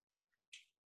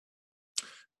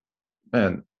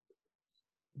 man.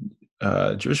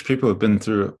 Jewish people have been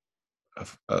through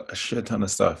a shit ton of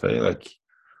stuff, eh? Like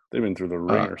they've been through the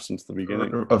ringer since the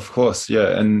beginning. Of course,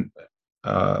 yeah, and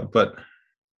but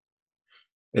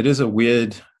it is a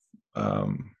weird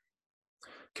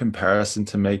comparison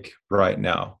to make right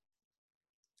now,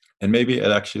 and maybe it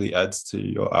actually adds to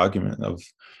your argument of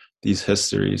these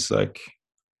histories, like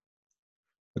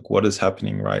what is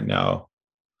happening right now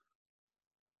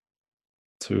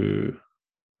to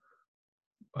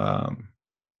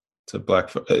black.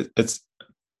 It's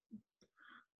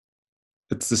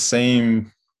the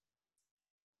same.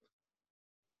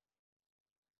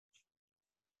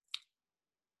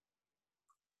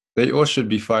 They all should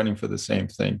be fighting for the same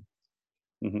thing.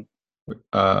 Mm-hmm.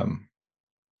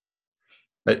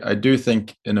 I do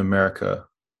think in America,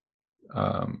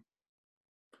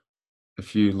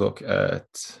 if you look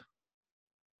at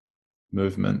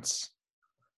movements,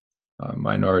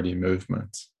 minority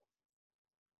movements,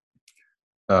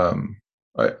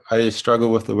 I struggle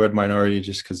with the word minority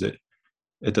just because it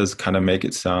does kind of make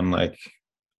it sound like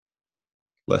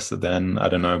lesser than, I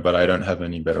don't know, but I don't have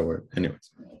any better word. Anyways.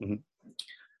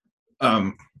 Mm-hmm.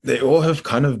 They all have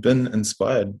kind of been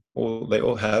inspired, or they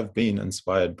all have been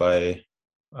inspired by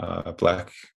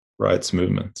Black rights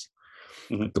movements.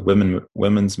 Mm-hmm. The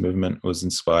women's movement was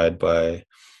inspired by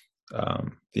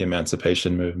the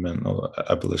emancipation movement or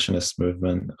abolitionist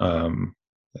movement.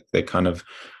 They kind of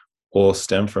all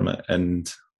stem from it,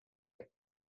 and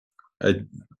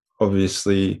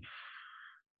obviously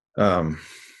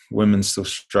women still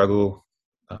struggle.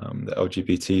 The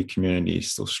LGBT community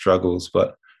still struggles,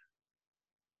 but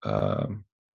I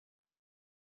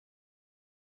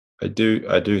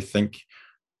do think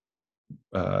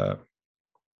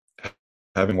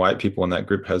having white people in that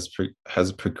group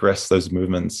has progressed those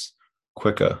movements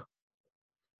quicker.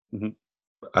 Mm-hmm.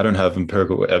 I don't have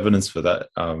empirical evidence for that.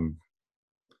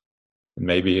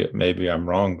 Maybe I'm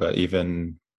wrong, but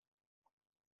even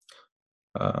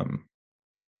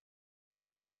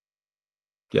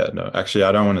actually,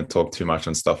 I don't want to talk too much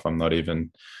on stuff I'm not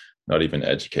even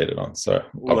educated on. So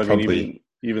well, I'll probably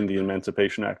even the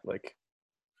Emancipation Act, like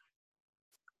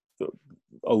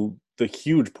the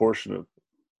huge portion of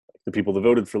the people that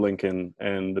voted for Lincoln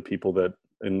and the people that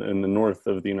in the north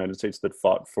of the United States that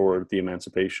fought for the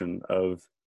emancipation of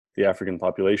the African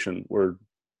population were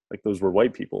like those were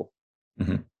white people.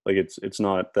 Hmm. Like it's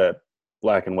not that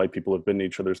black and white people have been in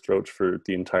each other's throats for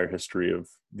the entire history of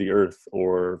the earth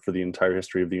or for the entire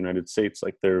history of the United States.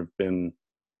 Like there have been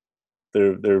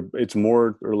there it's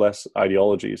more or less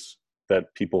ideologies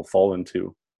that people fall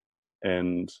into,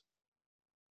 and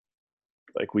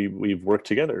like we've worked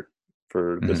together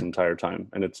for this Hmm. entire time,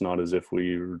 and it's not as if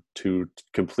we're two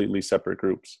completely separate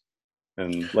groups.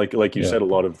 And like you Yeah. said, a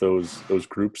lot of those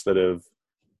groups that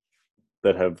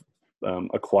have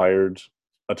acquired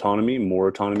autonomy, more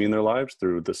autonomy in their lives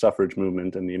through the suffrage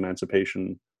movement and the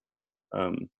emancipation,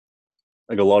 um,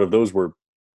 like a lot of those were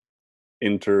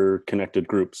interconnected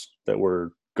groups that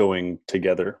were going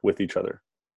together with each other.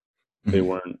 They Hmm.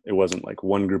 weren't, it wasn't like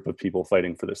one group of people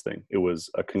fighting for this thing. It was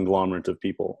a conglomerate of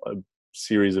people, a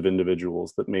series of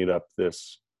individuals that made up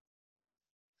this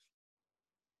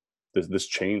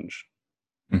change.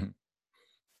 Hmm.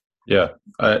 Yeah.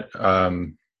 I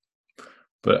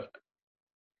but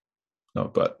no,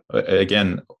 but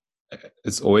again,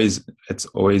 it's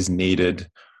always needed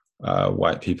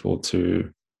white people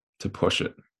to push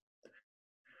it.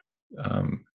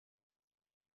 Um,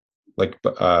 like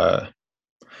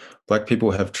black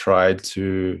people have tried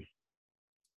to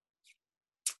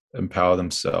empower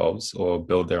themselves or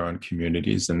build their own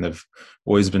communities, and they've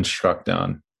always been struck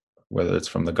down, whether it's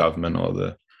from the government or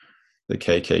the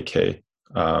KKK.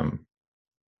 Um,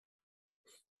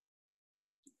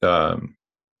 um,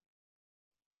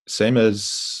 Same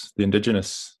as the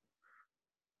Indigenous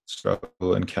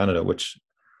struggle in Canada, which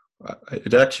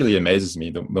it actually amazes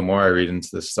me. The more I read into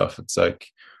this stuff, it's like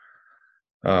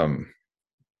um,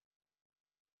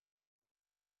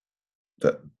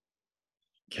 that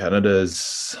Canada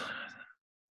is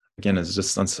again has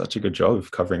just done such a good job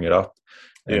of covering it up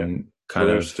Yeah. and Well, kind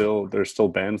of. there's still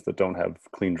bands that don't have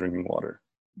clean drinking water.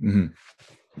 Mhm.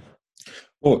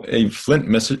 Well, Flint,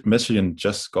 Michigan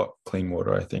just got clean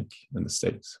water, I think, in the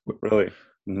States. Really.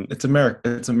 Hmm. It's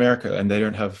America. It's America, and they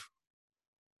don't have.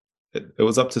 It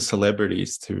was up to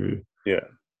celebrities Yeah.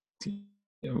 to.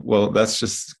 Well, that's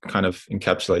just kind of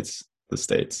encapsulates the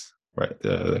states, right?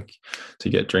 Like, to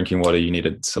get drinking water, you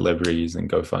needed celebrities and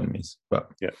GoFundmes.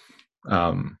 But Yeah.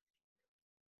 um,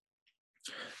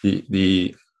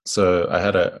 the so I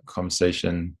had a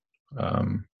conversation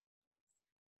um,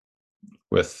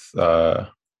 with uh,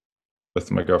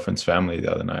 with my girlfriend's family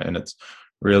the other night, and it's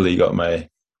really got my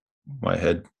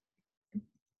head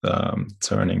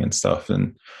turning and stuff.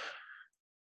 And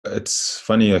it's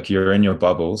funny, like you're in your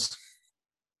bubbles.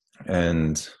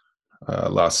 And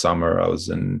last summer, I was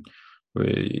in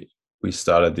we we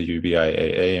started the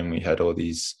UBIAA, and we had all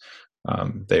these.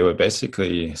 They were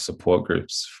basically support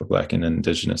groups for Black and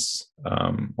Indigenous,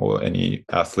 or any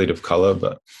athlete of color,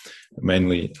 but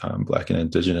mainly Black and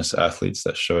Indigenous athletes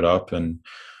that showed up. And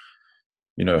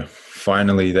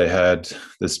finally they had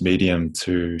this medium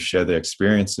to share their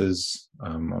experiences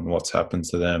on what's happened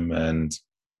to them,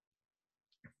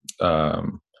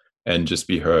 um, and just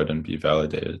be heard and be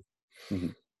validated. Hmm.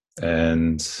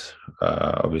 And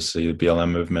obviously the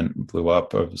BLM movement blew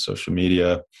up over social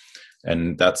media,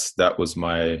 and that was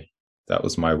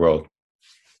my world.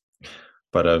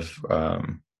 But I've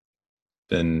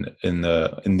been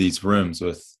in these rooms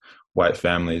with white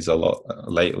families a lot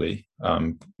lately,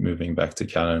 moving back to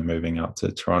Canada, moving out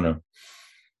to Toronto.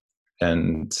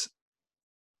 And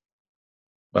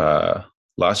uh,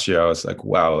 last year I was like,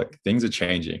 wow, like things are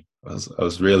changing. I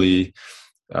was really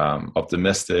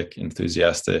optimistic,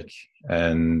 enthusiastic,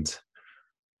 and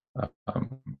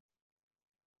um,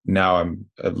 now I'm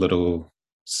a little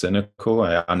cynical.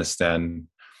 I understand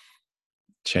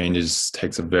changes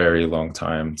takes a very long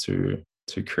time to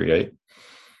create,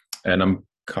 and I'm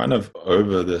kind of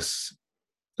over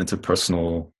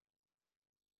interpersonal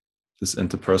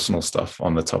interpersonal stuff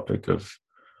on the topic of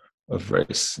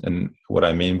race. And what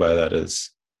I mean by that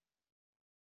is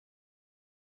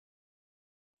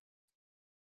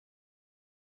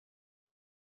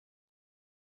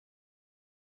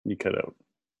You cut out.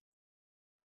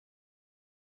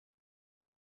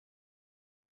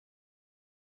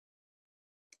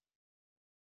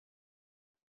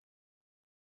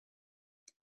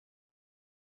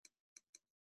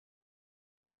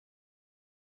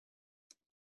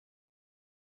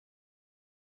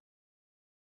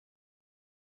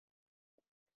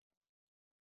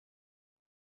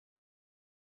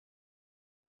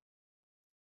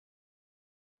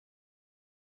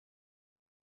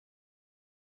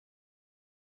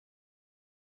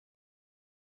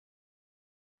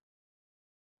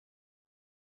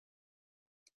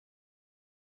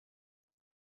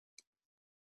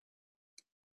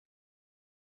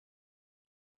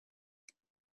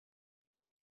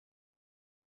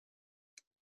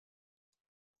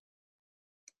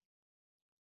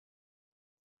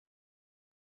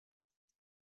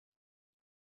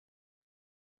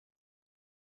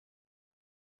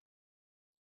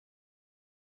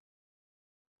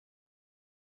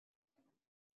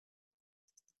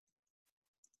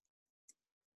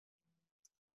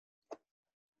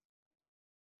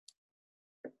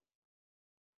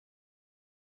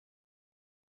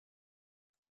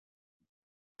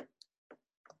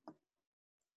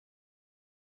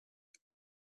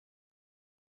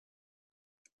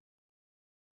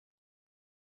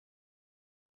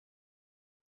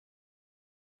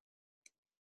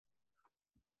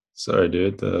 Sorry,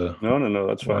 dude. The No,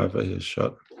 that's fine. Wi-Fi is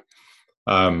shut.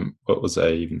 What was I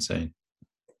even saying?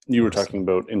 You were talking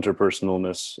about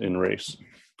interpersonalness in race.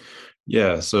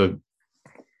 Yeah. So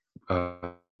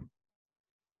uh,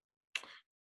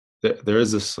 there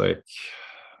is this like,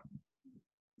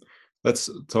 let's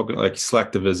talk like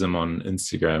slacktivism on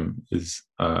Instagram is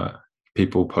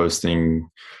people posting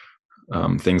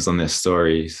things on their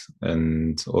stories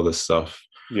and all this stuff.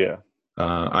 Yeah.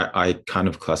 I kind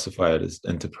of classify it as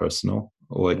interpersonal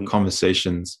or like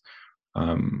conversations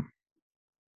I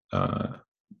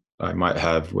might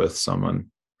have with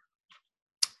someone.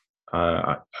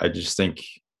 I just think,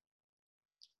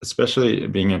 especially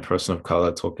being a person of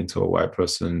color, talking to a white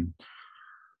person,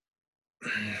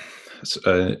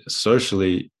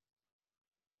 socially,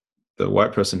 the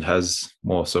white person has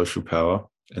more social power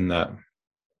in that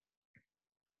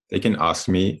they can ask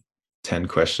me 10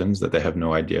 questions that they have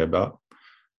no idea about.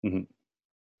 Mm-hmm.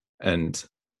 And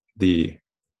the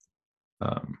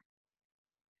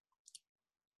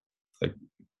like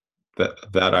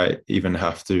that I even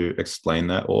have to explain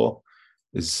that all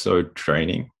is so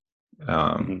draining.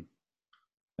 And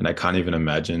I can't even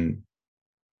imagine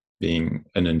being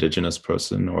an indigenous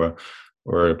person or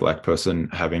a black person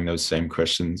having those same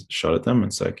questions shot at them.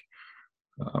 It's like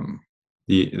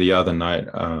the other night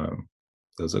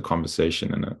there was a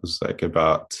conversation and it was like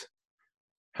about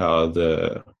how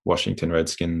the Washington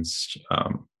Redskins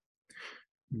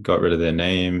got rid of their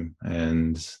name,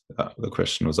 and the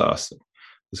question was asked,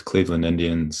 is Cleveland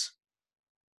Indians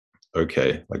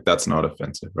okay? Like, that's not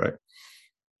offensive, right?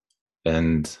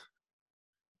 And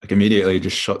like immediately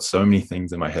just shot so many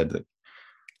things in my head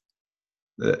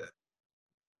that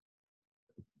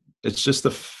it's just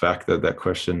the fact that that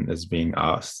question is being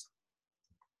asked.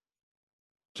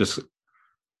 Just,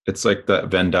 it's like that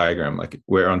Venn diagram, like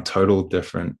we're on total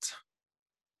different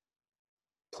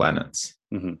planets.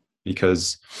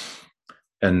 Because,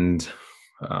 and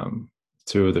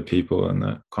two of the people in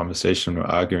the conversation were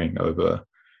arguing over,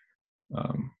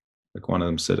 like one of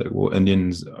them said, well,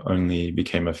 Indians only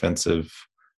became offensive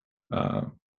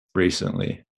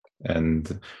recently,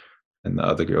 and the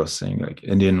other girl saying like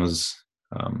Indian was,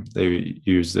 they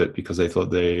used it because they thought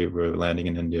they were landing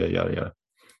in India, yada yada.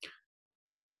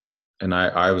 And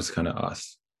I was kind of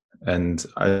asked, and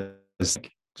I was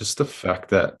like, just the fact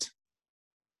that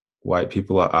white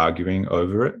people are arguing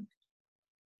over it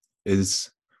is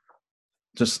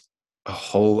just a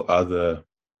whole other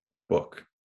book.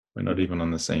 We're not even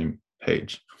on the same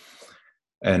page.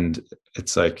 And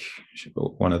it's like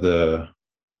one of the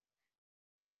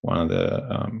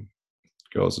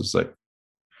girls was like,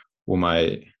 well,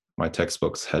 my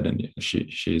textbooks had Indian.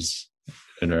 She's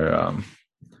in her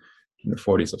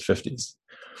 40s or 50s,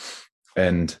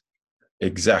 and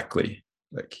exactly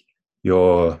like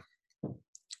your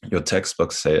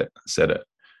textbooks said it,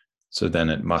 so then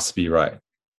it must be right.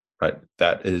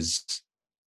 That is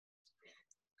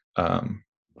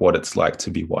what it's like to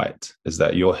be white, is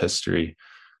that your history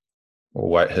or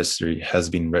white history has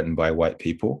been written by white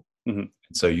people. And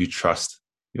so you trust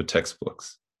your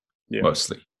textbooks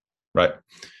mostly, right?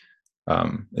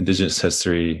 Indigenous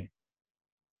history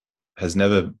has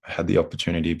never had the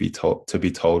opportunity to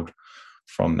be told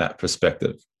from that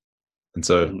perspective. And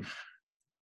so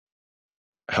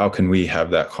how can we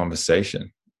have that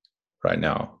conversation right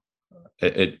now?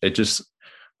 It just,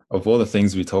 of all the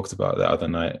things we talked about the other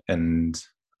night, and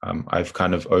I've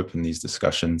kind of opened these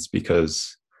discussions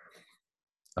because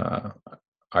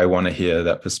I want to hear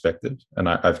that perspective. And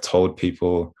I've told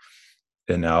people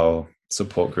in our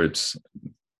support groups,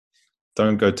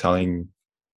 don't go telling,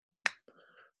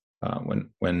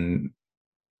 when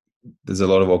there's a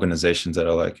lot of organizations that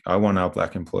are like, I want our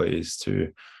Black employees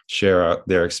to share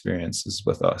their experiences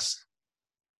with us.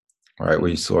 All right,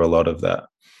 we saw a lot of that,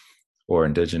 or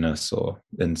Indigenous, or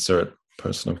insert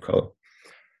person of color.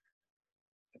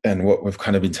 And what we've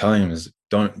kind of been telling them is,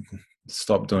 don't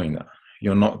stop doing that.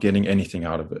 You're not getting anything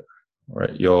out of it,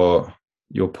 right? You're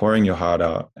pouring your heart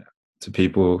out to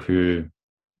people who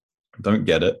don't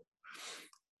get it.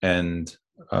 And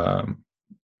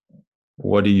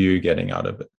what are you getting out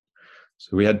of it?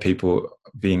 So we had people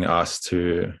being asked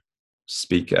to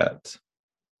speak at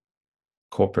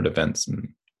corporate events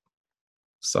and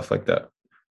stuff like that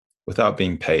without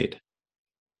being paid.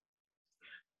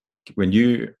 When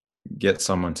you get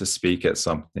someone to speak at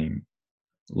something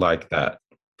like that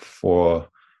for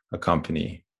a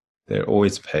company, they're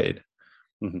always paid.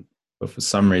 But for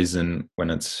some reason, when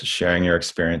it's sharing your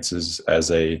experiences as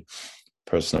a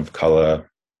person of color,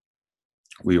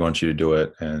 we want you to do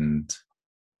it, and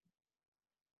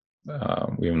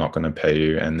we're not going to pay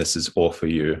you, and this is all for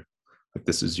you. Like,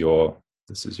 this is your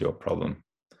problem.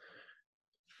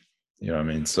 You know what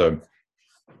I mean? So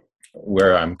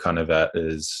where I'm kind of at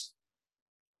is,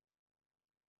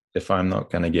 if I'm not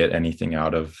going to get anything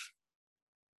out of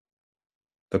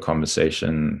the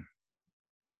conversation,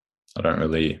 I don't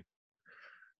really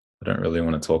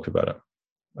want to talk about it.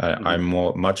 I'm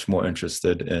much more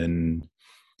interested in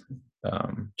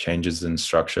changes in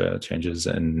structure, changes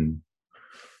in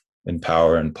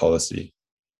power and policy.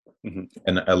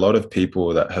 And a lot of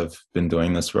people that have been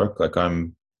doing this work, like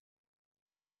I'm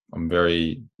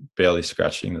very barely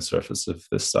scratching the surface of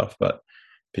this stuff, but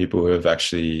people who have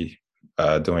actually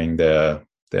doing their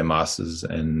masters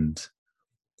and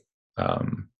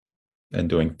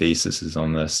doing theses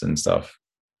on this and stuff,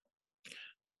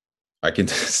 I can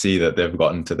see that they've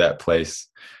gotten to that place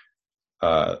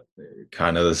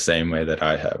kind of the same way that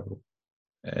I have.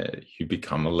 You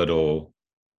become a little,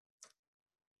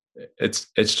 it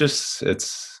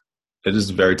is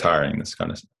very tiring, this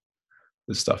kind of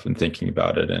this stuff, and thinking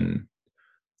about it, and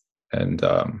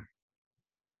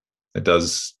it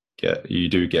does you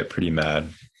do get pretty mad.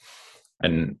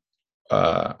 And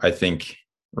I think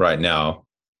right now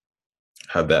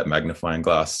have that magnifying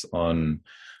glass on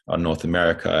North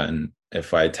America, and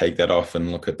if I take that off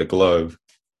and look at the globe,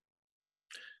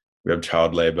 we have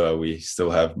child labor, we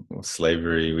still have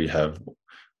slavery, we have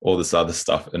all this other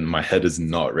stuff, and my head is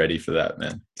not ready for that,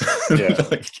 man. Yeah.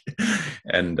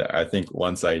 And I think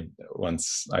once I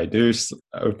do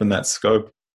open that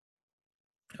scope,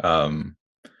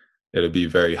 it'll be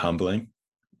very humbling.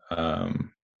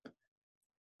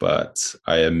 But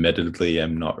I admittedly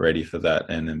am not ready for that,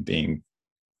 and am being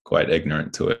quite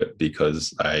ignorant to it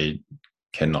because I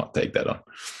cannot take that on.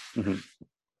 Mm-hmm.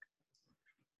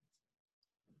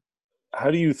 How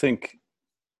do you think,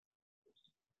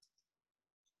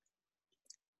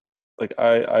 like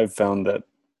I've found that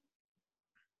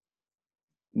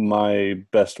my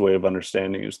best way of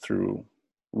understanding is through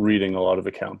reading a lot of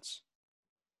accounts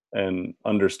and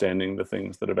understanding the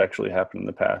things that have actually happened in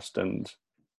the past, and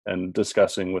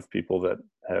discussing with people that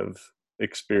have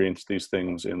experienced these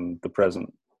things in the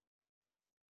present.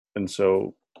 And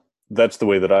so that's the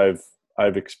way that I've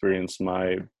experienced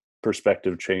my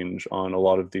perspective change on a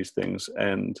lot of these things.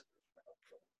 And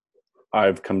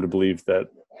I've come to believe that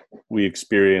we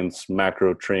experience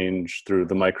macro change through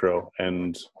the micro,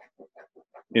 and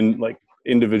in like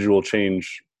individual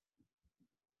change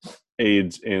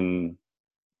aids in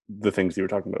the things you were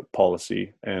talking about,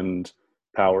 policy and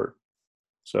power.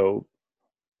 So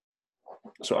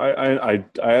I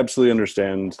absolutely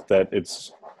understand that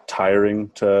it's tiring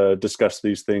to discuss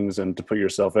these things and to put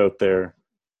yourself out there.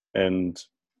 And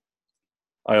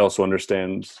I also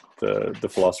understand the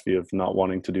philosophy of not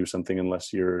wanting to do something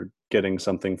unless you're getting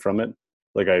something from it.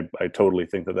 Like I totally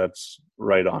think that that's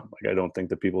right on. Like I don't think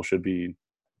that people should be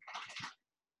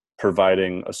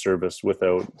providing a service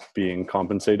without being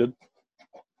compensated.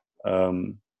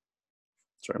 Sorry,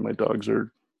 my dogs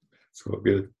are. It's all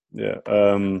good. Yeah.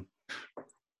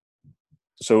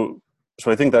 So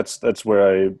I think that's where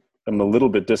I am a little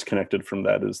bit disconnected from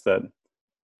that, is that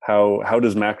how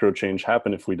does macro change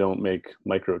happen if we don't make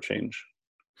micro change?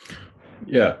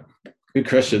 Yeah, good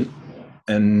question.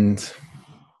 And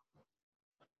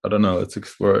I don't know, let's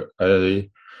explore it.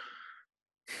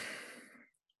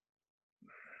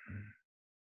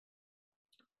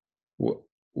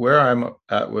 Where I'm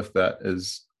at with that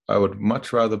is, I would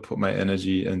much rather put my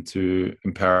energy into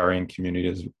empowering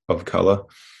communities of color,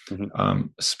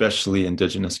 especially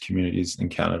Indigenous communities in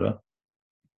Canada.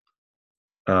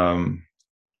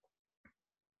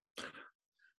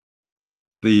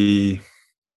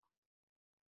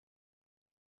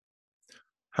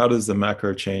 How does the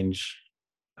macro change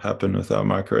happen without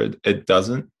micro? It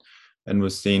doesn't. And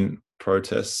we've seen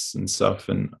protests and stuff,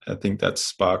 and I think that's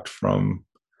sparked from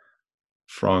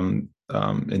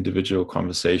individual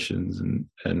conversations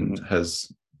and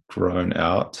has grown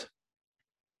out.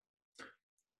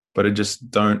 But I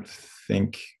just don't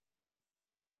think,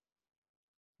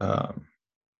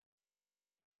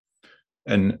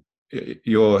 and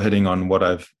you're hitting on what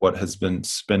has been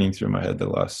spinning through my head the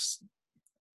last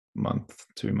month,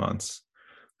 2 months,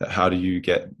 that how do you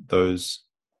get those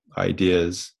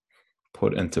ideas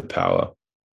put into power,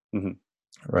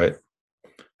 right?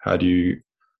 How do you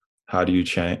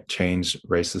change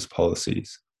racist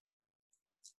policies?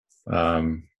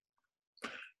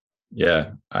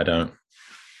 Yeah, I don't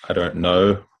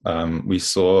know. We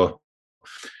saw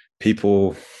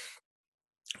people,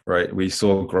 right? We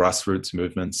saw grassroots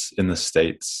movements in the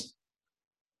States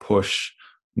push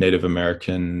Native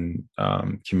American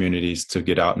communities to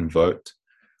get out and vote.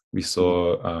 We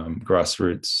saw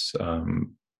grassroots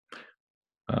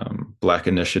Black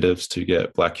initiatives to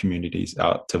get Black communities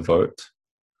out to vote.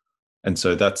 And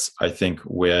so that's, I think,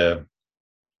 where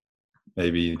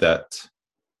maybe that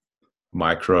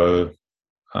micro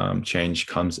change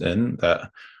comes in,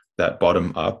 that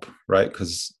bottom up, right?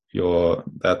 Because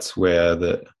that's where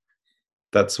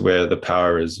the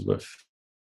power is with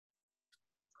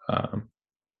um,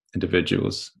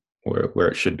 individuals, where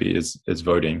it should be is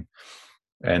voting,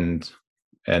 and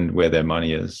where their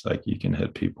money is. Like, you can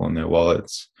hit people in their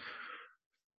wallets.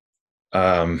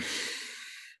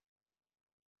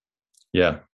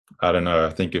 Yeah, I don't know. I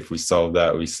think if we solve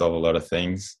that, we solve a lot of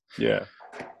things. Yeah.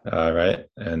 Right.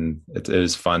 And it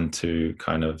is fun to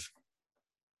kind of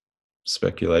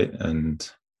speculate. And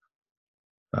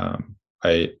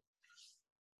I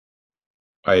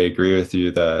agree with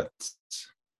you that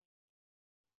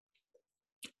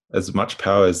as much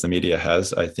power as the media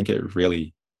has, I think it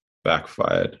really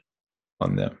backfired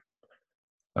on them,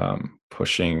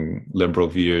 pushing liberal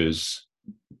views.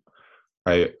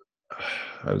 I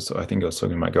think I was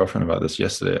talking to my girlfriend about this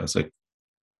yesterday. I was like,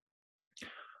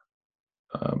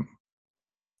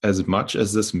 as much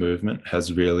as this movement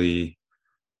has really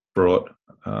brought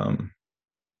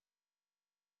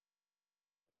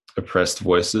oppressed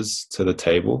voices to the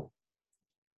table,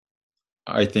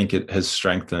 I think it has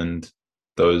strengthened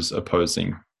those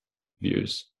opposing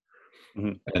views.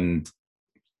 Mm-hmm. And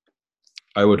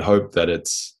I would hope that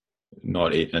it's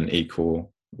not an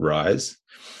equal rise,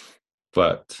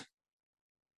 but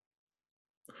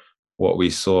what we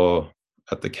saw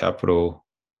at the Capitol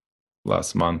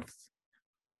last month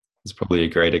is probably a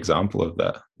great example of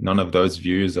that. None of those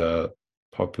views are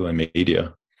popular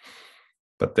media,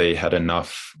 but they had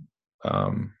enough.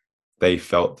 They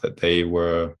felt that they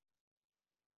were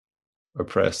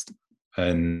oppressed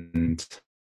and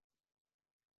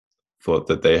thought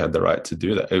that they had the right to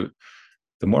do that.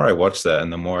 The more I watch that,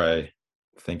 and the more I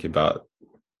think about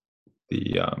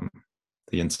the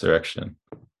insurrection,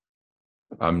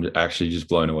 I'm actually just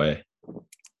blown away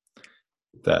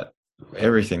that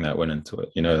everything that went into it.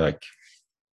 Like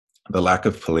the lack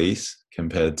of police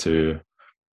compared to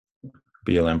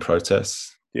BLM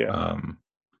protests. Yeah.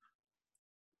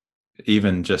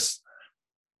 Even just,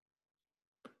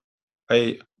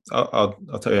 I'll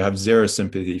tell you, I have zero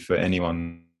sympathy for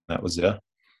anyone that was there.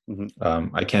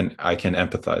 Mm-hmm. I can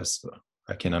empathize, though.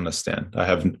 I can understand. I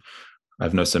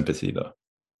have no sympathy, though.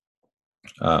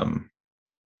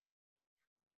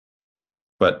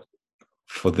 But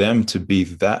for them to be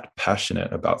that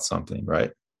passionate about something,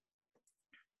 right?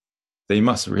 They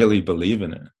must really believe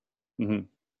in it. Mm-hmm.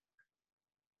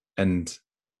 And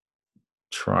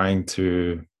trying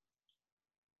to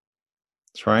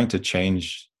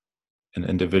change an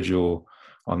individual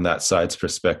on that side's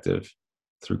perspective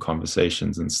through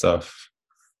conversations and stuff,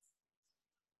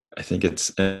 I think it's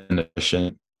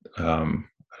inefficient. I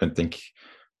don't think,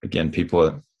 again, people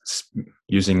are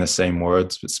using the same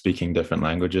words but speaking different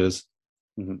languages.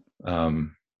 Mm-hmm.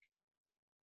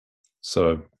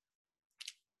 So,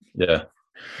 yeah,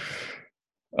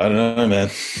 I don't know, man.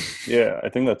 Yeah, I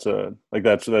think that's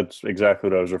exactly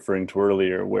what I was referring to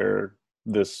earlier, where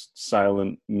this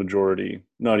silent majority,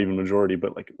 not even majority,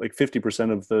 but like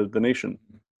 50% of the nation,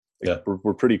 like Yeah,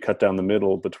 we're pretty cut down the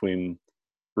middle between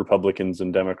Republicans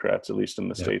and Democrats, at least in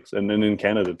the yeah, States, and then in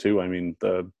Canada too. I mean,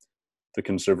 the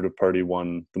Conservative Party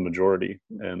won the majority,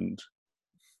 and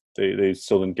they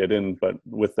still didn't get in. But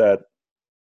with that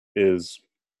is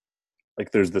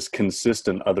like there's this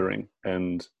consistent othering,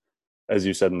 and as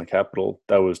you said in the Capitol,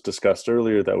 that was discussed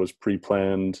earlier, that was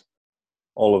pre-planned,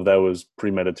 all of that was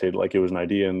premeditated, like it was an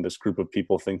idea, and this group of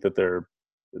people think that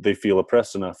they feel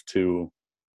oppressed enough to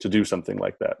do something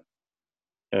like that.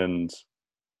 And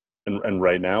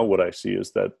right now what I see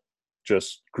is that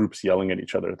just groups yelling at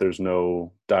each other. There's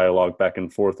no dialogue back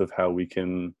and forth of how we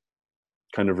can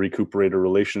kind of recuperate a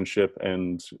relationship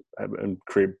and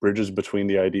create bridges between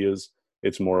the ideas.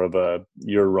 It's more of a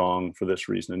you're wrong for this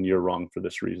reason and you're wrong for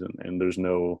this reason, and there's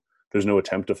no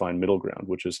attempt to find middle ground,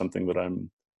 which is something that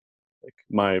I'm like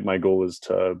my goal is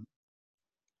to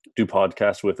do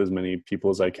podcasts with as many people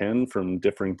as I can from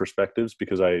differing perspectives,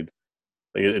 because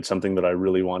it's something that I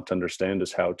really want to understand,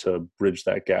 is how to bridge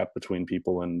that gap between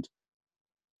people and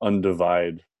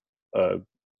undivide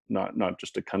not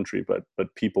just a country but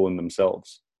people in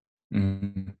themselves.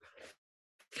 Mm-hmm.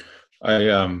 I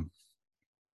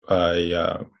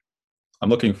I'm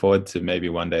looking forward to maybe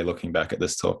one day looking back at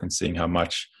this talk and seeing how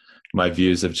much my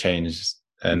views have changed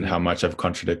and how much I've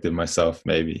contradicted myself,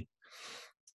 maybe.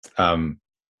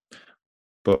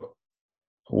 But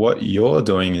what you're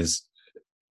doing is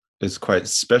quite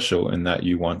special in that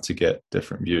you want to get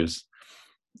different views.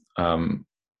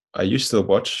 I used to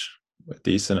watch a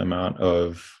decent amount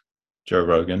of Joe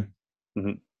Rogan.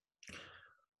 Mm-hmm.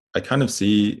 I kind of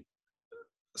see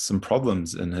some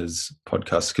problems in his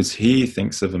podcast because he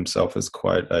thinks of himself as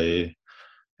quite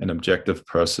an objective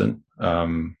person,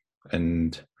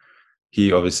 and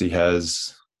he obviously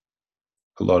has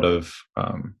a lot of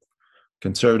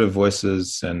conservative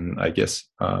voices, and I guess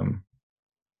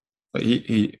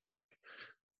he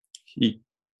he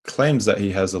claims that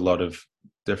he has a lot of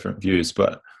different views,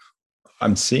 but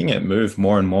I'm seeing it move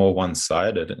more and more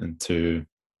one-sided into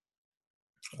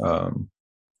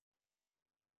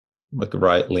like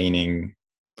right-leaning,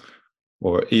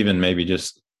 or even maybe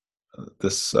just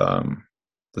this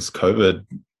this COVID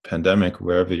pandemic,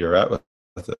 wherever you're at with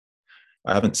it.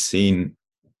 I haven't seen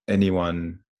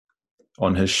anyone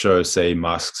on his show say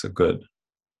masks are good.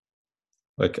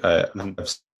 Like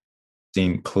I've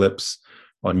seen clips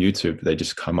on YouTube, they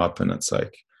just come up and it's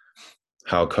like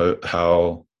how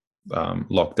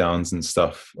lockdowns and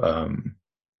stuff are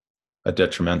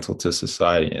detrimental to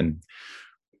society and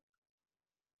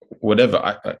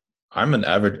whatever. I'm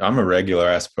a regular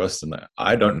ass person.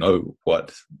 I don't know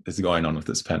what is going on with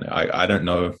this pandemic. I don't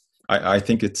know. I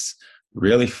think it's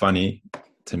really funny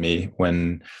to me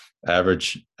when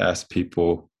average ass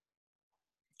people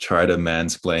try to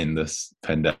mansplain this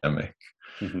pandemic.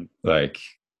 Mm-hmm. Like,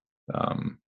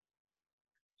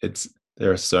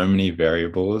 there are so many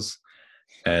variables,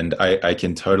 and I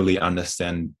can totally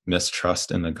understand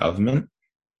mistrust in the government,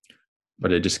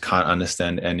 but I just can't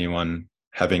understand anyone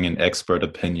having an expert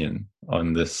opinion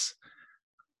on this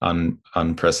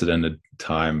unprecedented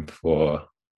time for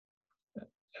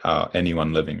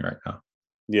anyone living right now.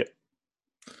 Yeah.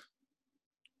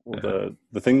 Well,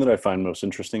 the thing that I find most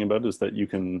interesting about it is that you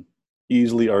can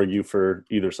easily argue for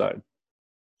either side.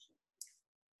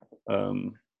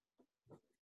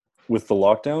 With the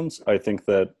lockdowns, I think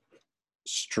that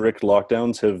strict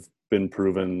lockdowns have been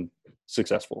proven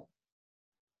successful.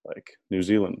 Like New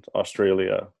Zealand,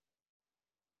 Australia,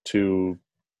 to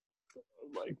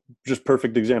like just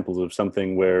perfect examples of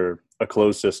something where a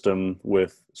closed system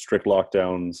with strict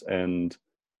lockdowns and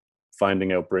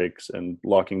finding outbreaks and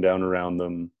locking down around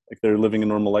them, like they're living a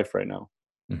normal life right now.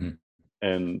 Mm-hmm.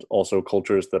 And also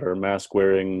cultures that are mask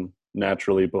wearing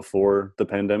naturally before the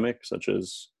pandemic, such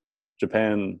as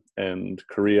Japan and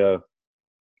Korea.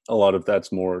 A lot of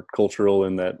that's more cultural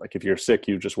in that, like, if you're sick,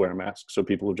 you just wear a mask. So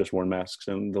people have just worn masks,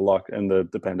 and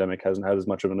the pandemic hasn't had as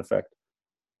much of an effect.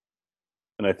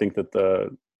 And I think that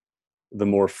the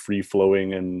more free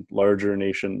flowing and larger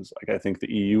nations, like I think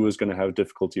the EU is going to have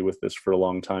difficulty with this for a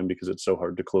long time because it's so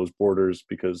hard to close borders,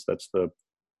 because that's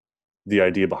the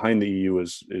idea behind the EU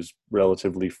is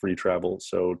relatively free travel.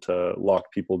 So to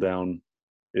lock people down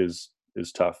is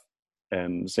tough.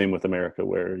 And same with America,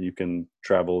 where you can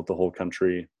travel the whole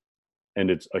country, and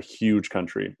it's a huge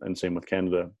country, and same with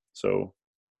Canada. So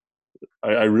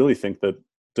I really think that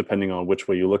depending on which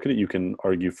way you look at it, you can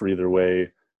argue for either way.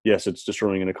 Yes, it's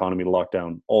destroying an economy to lock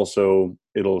down. Also,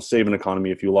 it'll save an economy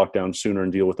if you lock down sooner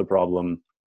and deal with the problem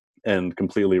and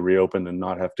completely reopen and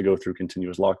not have to go through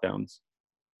continuous lockdowns.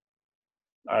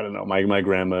 I don't know. My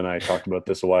grandma and I talked about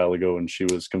this a while ago, and she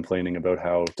was complaining about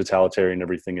how totalitarian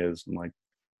everything is. I'm like,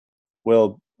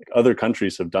 well, other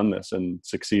countries have done this and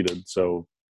succeeded, so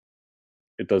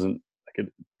it doesn't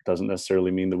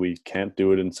necessarily mean that we can't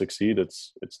do it and succeed.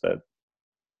 It's that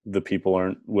the people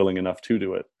aren't willing enough to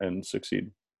do it and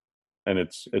succeed, and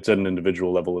it's at an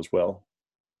individual level as well.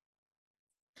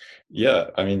 Yeah,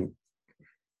 I mean,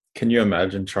 can you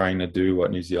imagine trying to do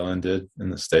what New Zealand did in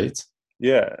the States?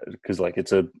 Yeah, because like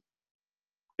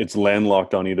it's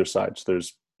landlocked on either side. So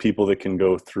there's people that can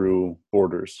go through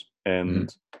borders,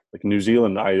 and like New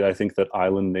Zealand, I think that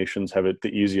island nations have it the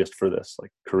easiest for this.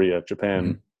 Like Korea,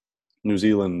 Japan, New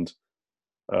Zealand,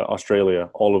 Australia,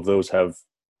 all of those have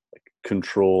like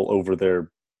control over their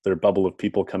bubble of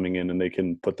people coming in, and they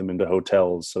can put them into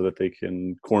hotels so that they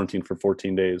can quarantine for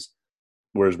 14 days.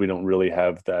 Whereas we don't really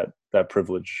have that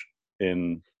privilege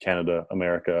in Canada,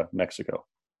 America, Mexico,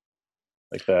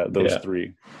 like that. Those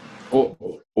three, or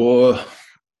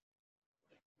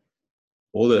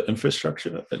all the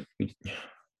infrastructure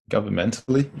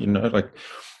governmentally. You know, like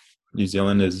New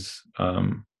Zealand is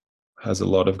has a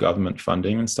lot of government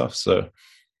funding and stuff. So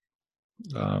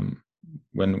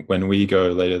when we go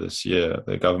later this year,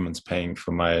 the government's paying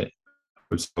for my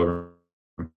hotel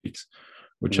weeks,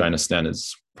 which I understand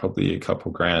is probably a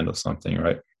couple grand or something,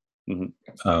 right?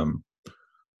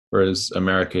 Whereas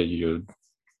America, you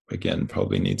again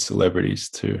probably need celebrities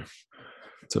to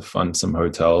fund some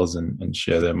hotels and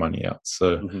share their money out.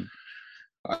 So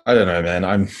I don't know, man.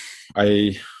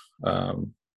 I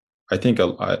think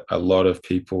a lot of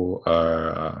people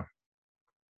are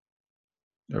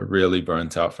really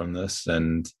burnt out from this,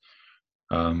 and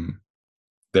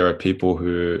there are people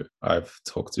who I've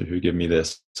talked to who give me their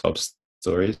sob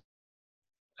stories,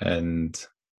 and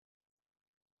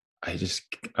I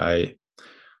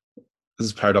this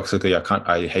is paradoxically,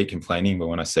 I hate complaining, but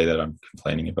when I say that, I'm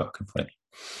complaining about complaining.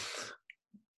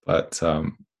 But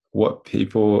what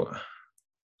people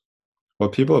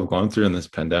have gone through in this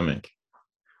pandemic,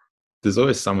 there's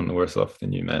always someone worse off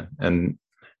than you, man. And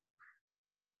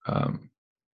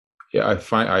yeah,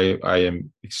 I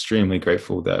am extremely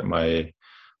grateful that my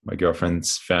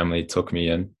girlfriend's family took me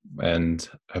in, and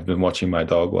have been watching my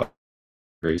dog while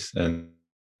Greece, and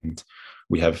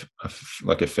we have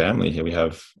like a family here.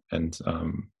 And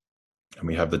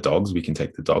we have the dogs. We can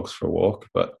take the dogs for a walk.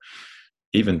 But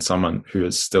even someone who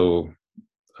is still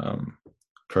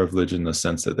privileged in the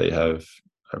sense that they have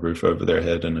a roof over their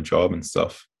head and a job and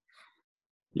stuff,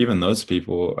 even those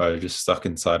people are just stuck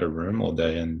inside a room all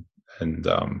day and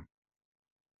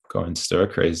going stir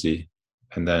crazy.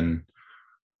 And then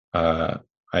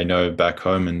I know back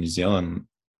home in New Zealand,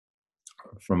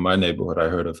 from my neighborhood, I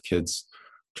heard of kids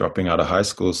dropping out of high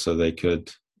school so they could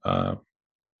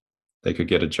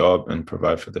get a job and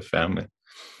provide for their family.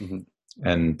 Mm-hmm.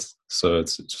 And so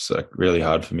it's just like really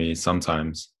hard for me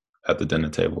sometimes at the dinner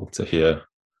table to hear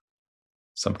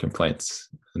some complaints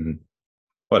and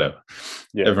whatever.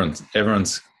 Yeah.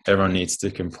 Everyone needs to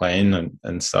complain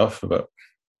and stuff, but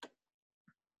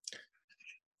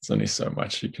there's only so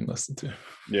much you can listen to.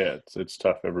 Yeah, it's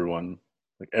tough.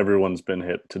 Everyone's been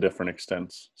hit to different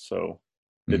extents, so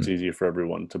it's easy for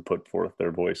everyone to put forth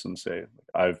their voice and say,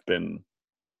 I've been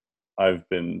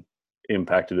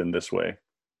impacted in this way,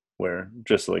 where,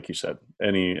 just like you said,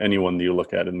 anyone that you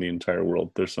look at in the entire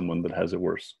world, there's someone that has it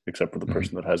worse, except for the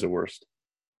person that has it worst.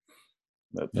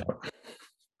 That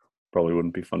probably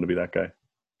wouldn't be fun to be that guy.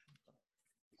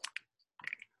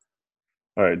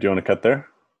 All right, do you want to cut there?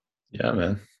 Yeah,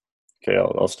 man. Okay,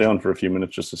 I'll stay on for a few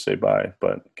minutes just to say bye,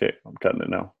 but okay, I'm cutting it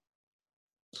now.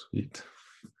 Sweet.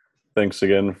 Thanks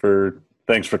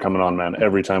for coming on, man.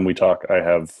 Every time we talk, I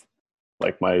have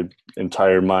my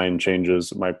entire mind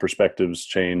changes, my perspectives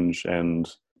change, and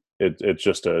it's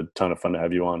just a ton of fun to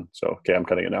have you on. So, okay, I'm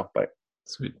cutting it now. Bye.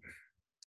 Sweet.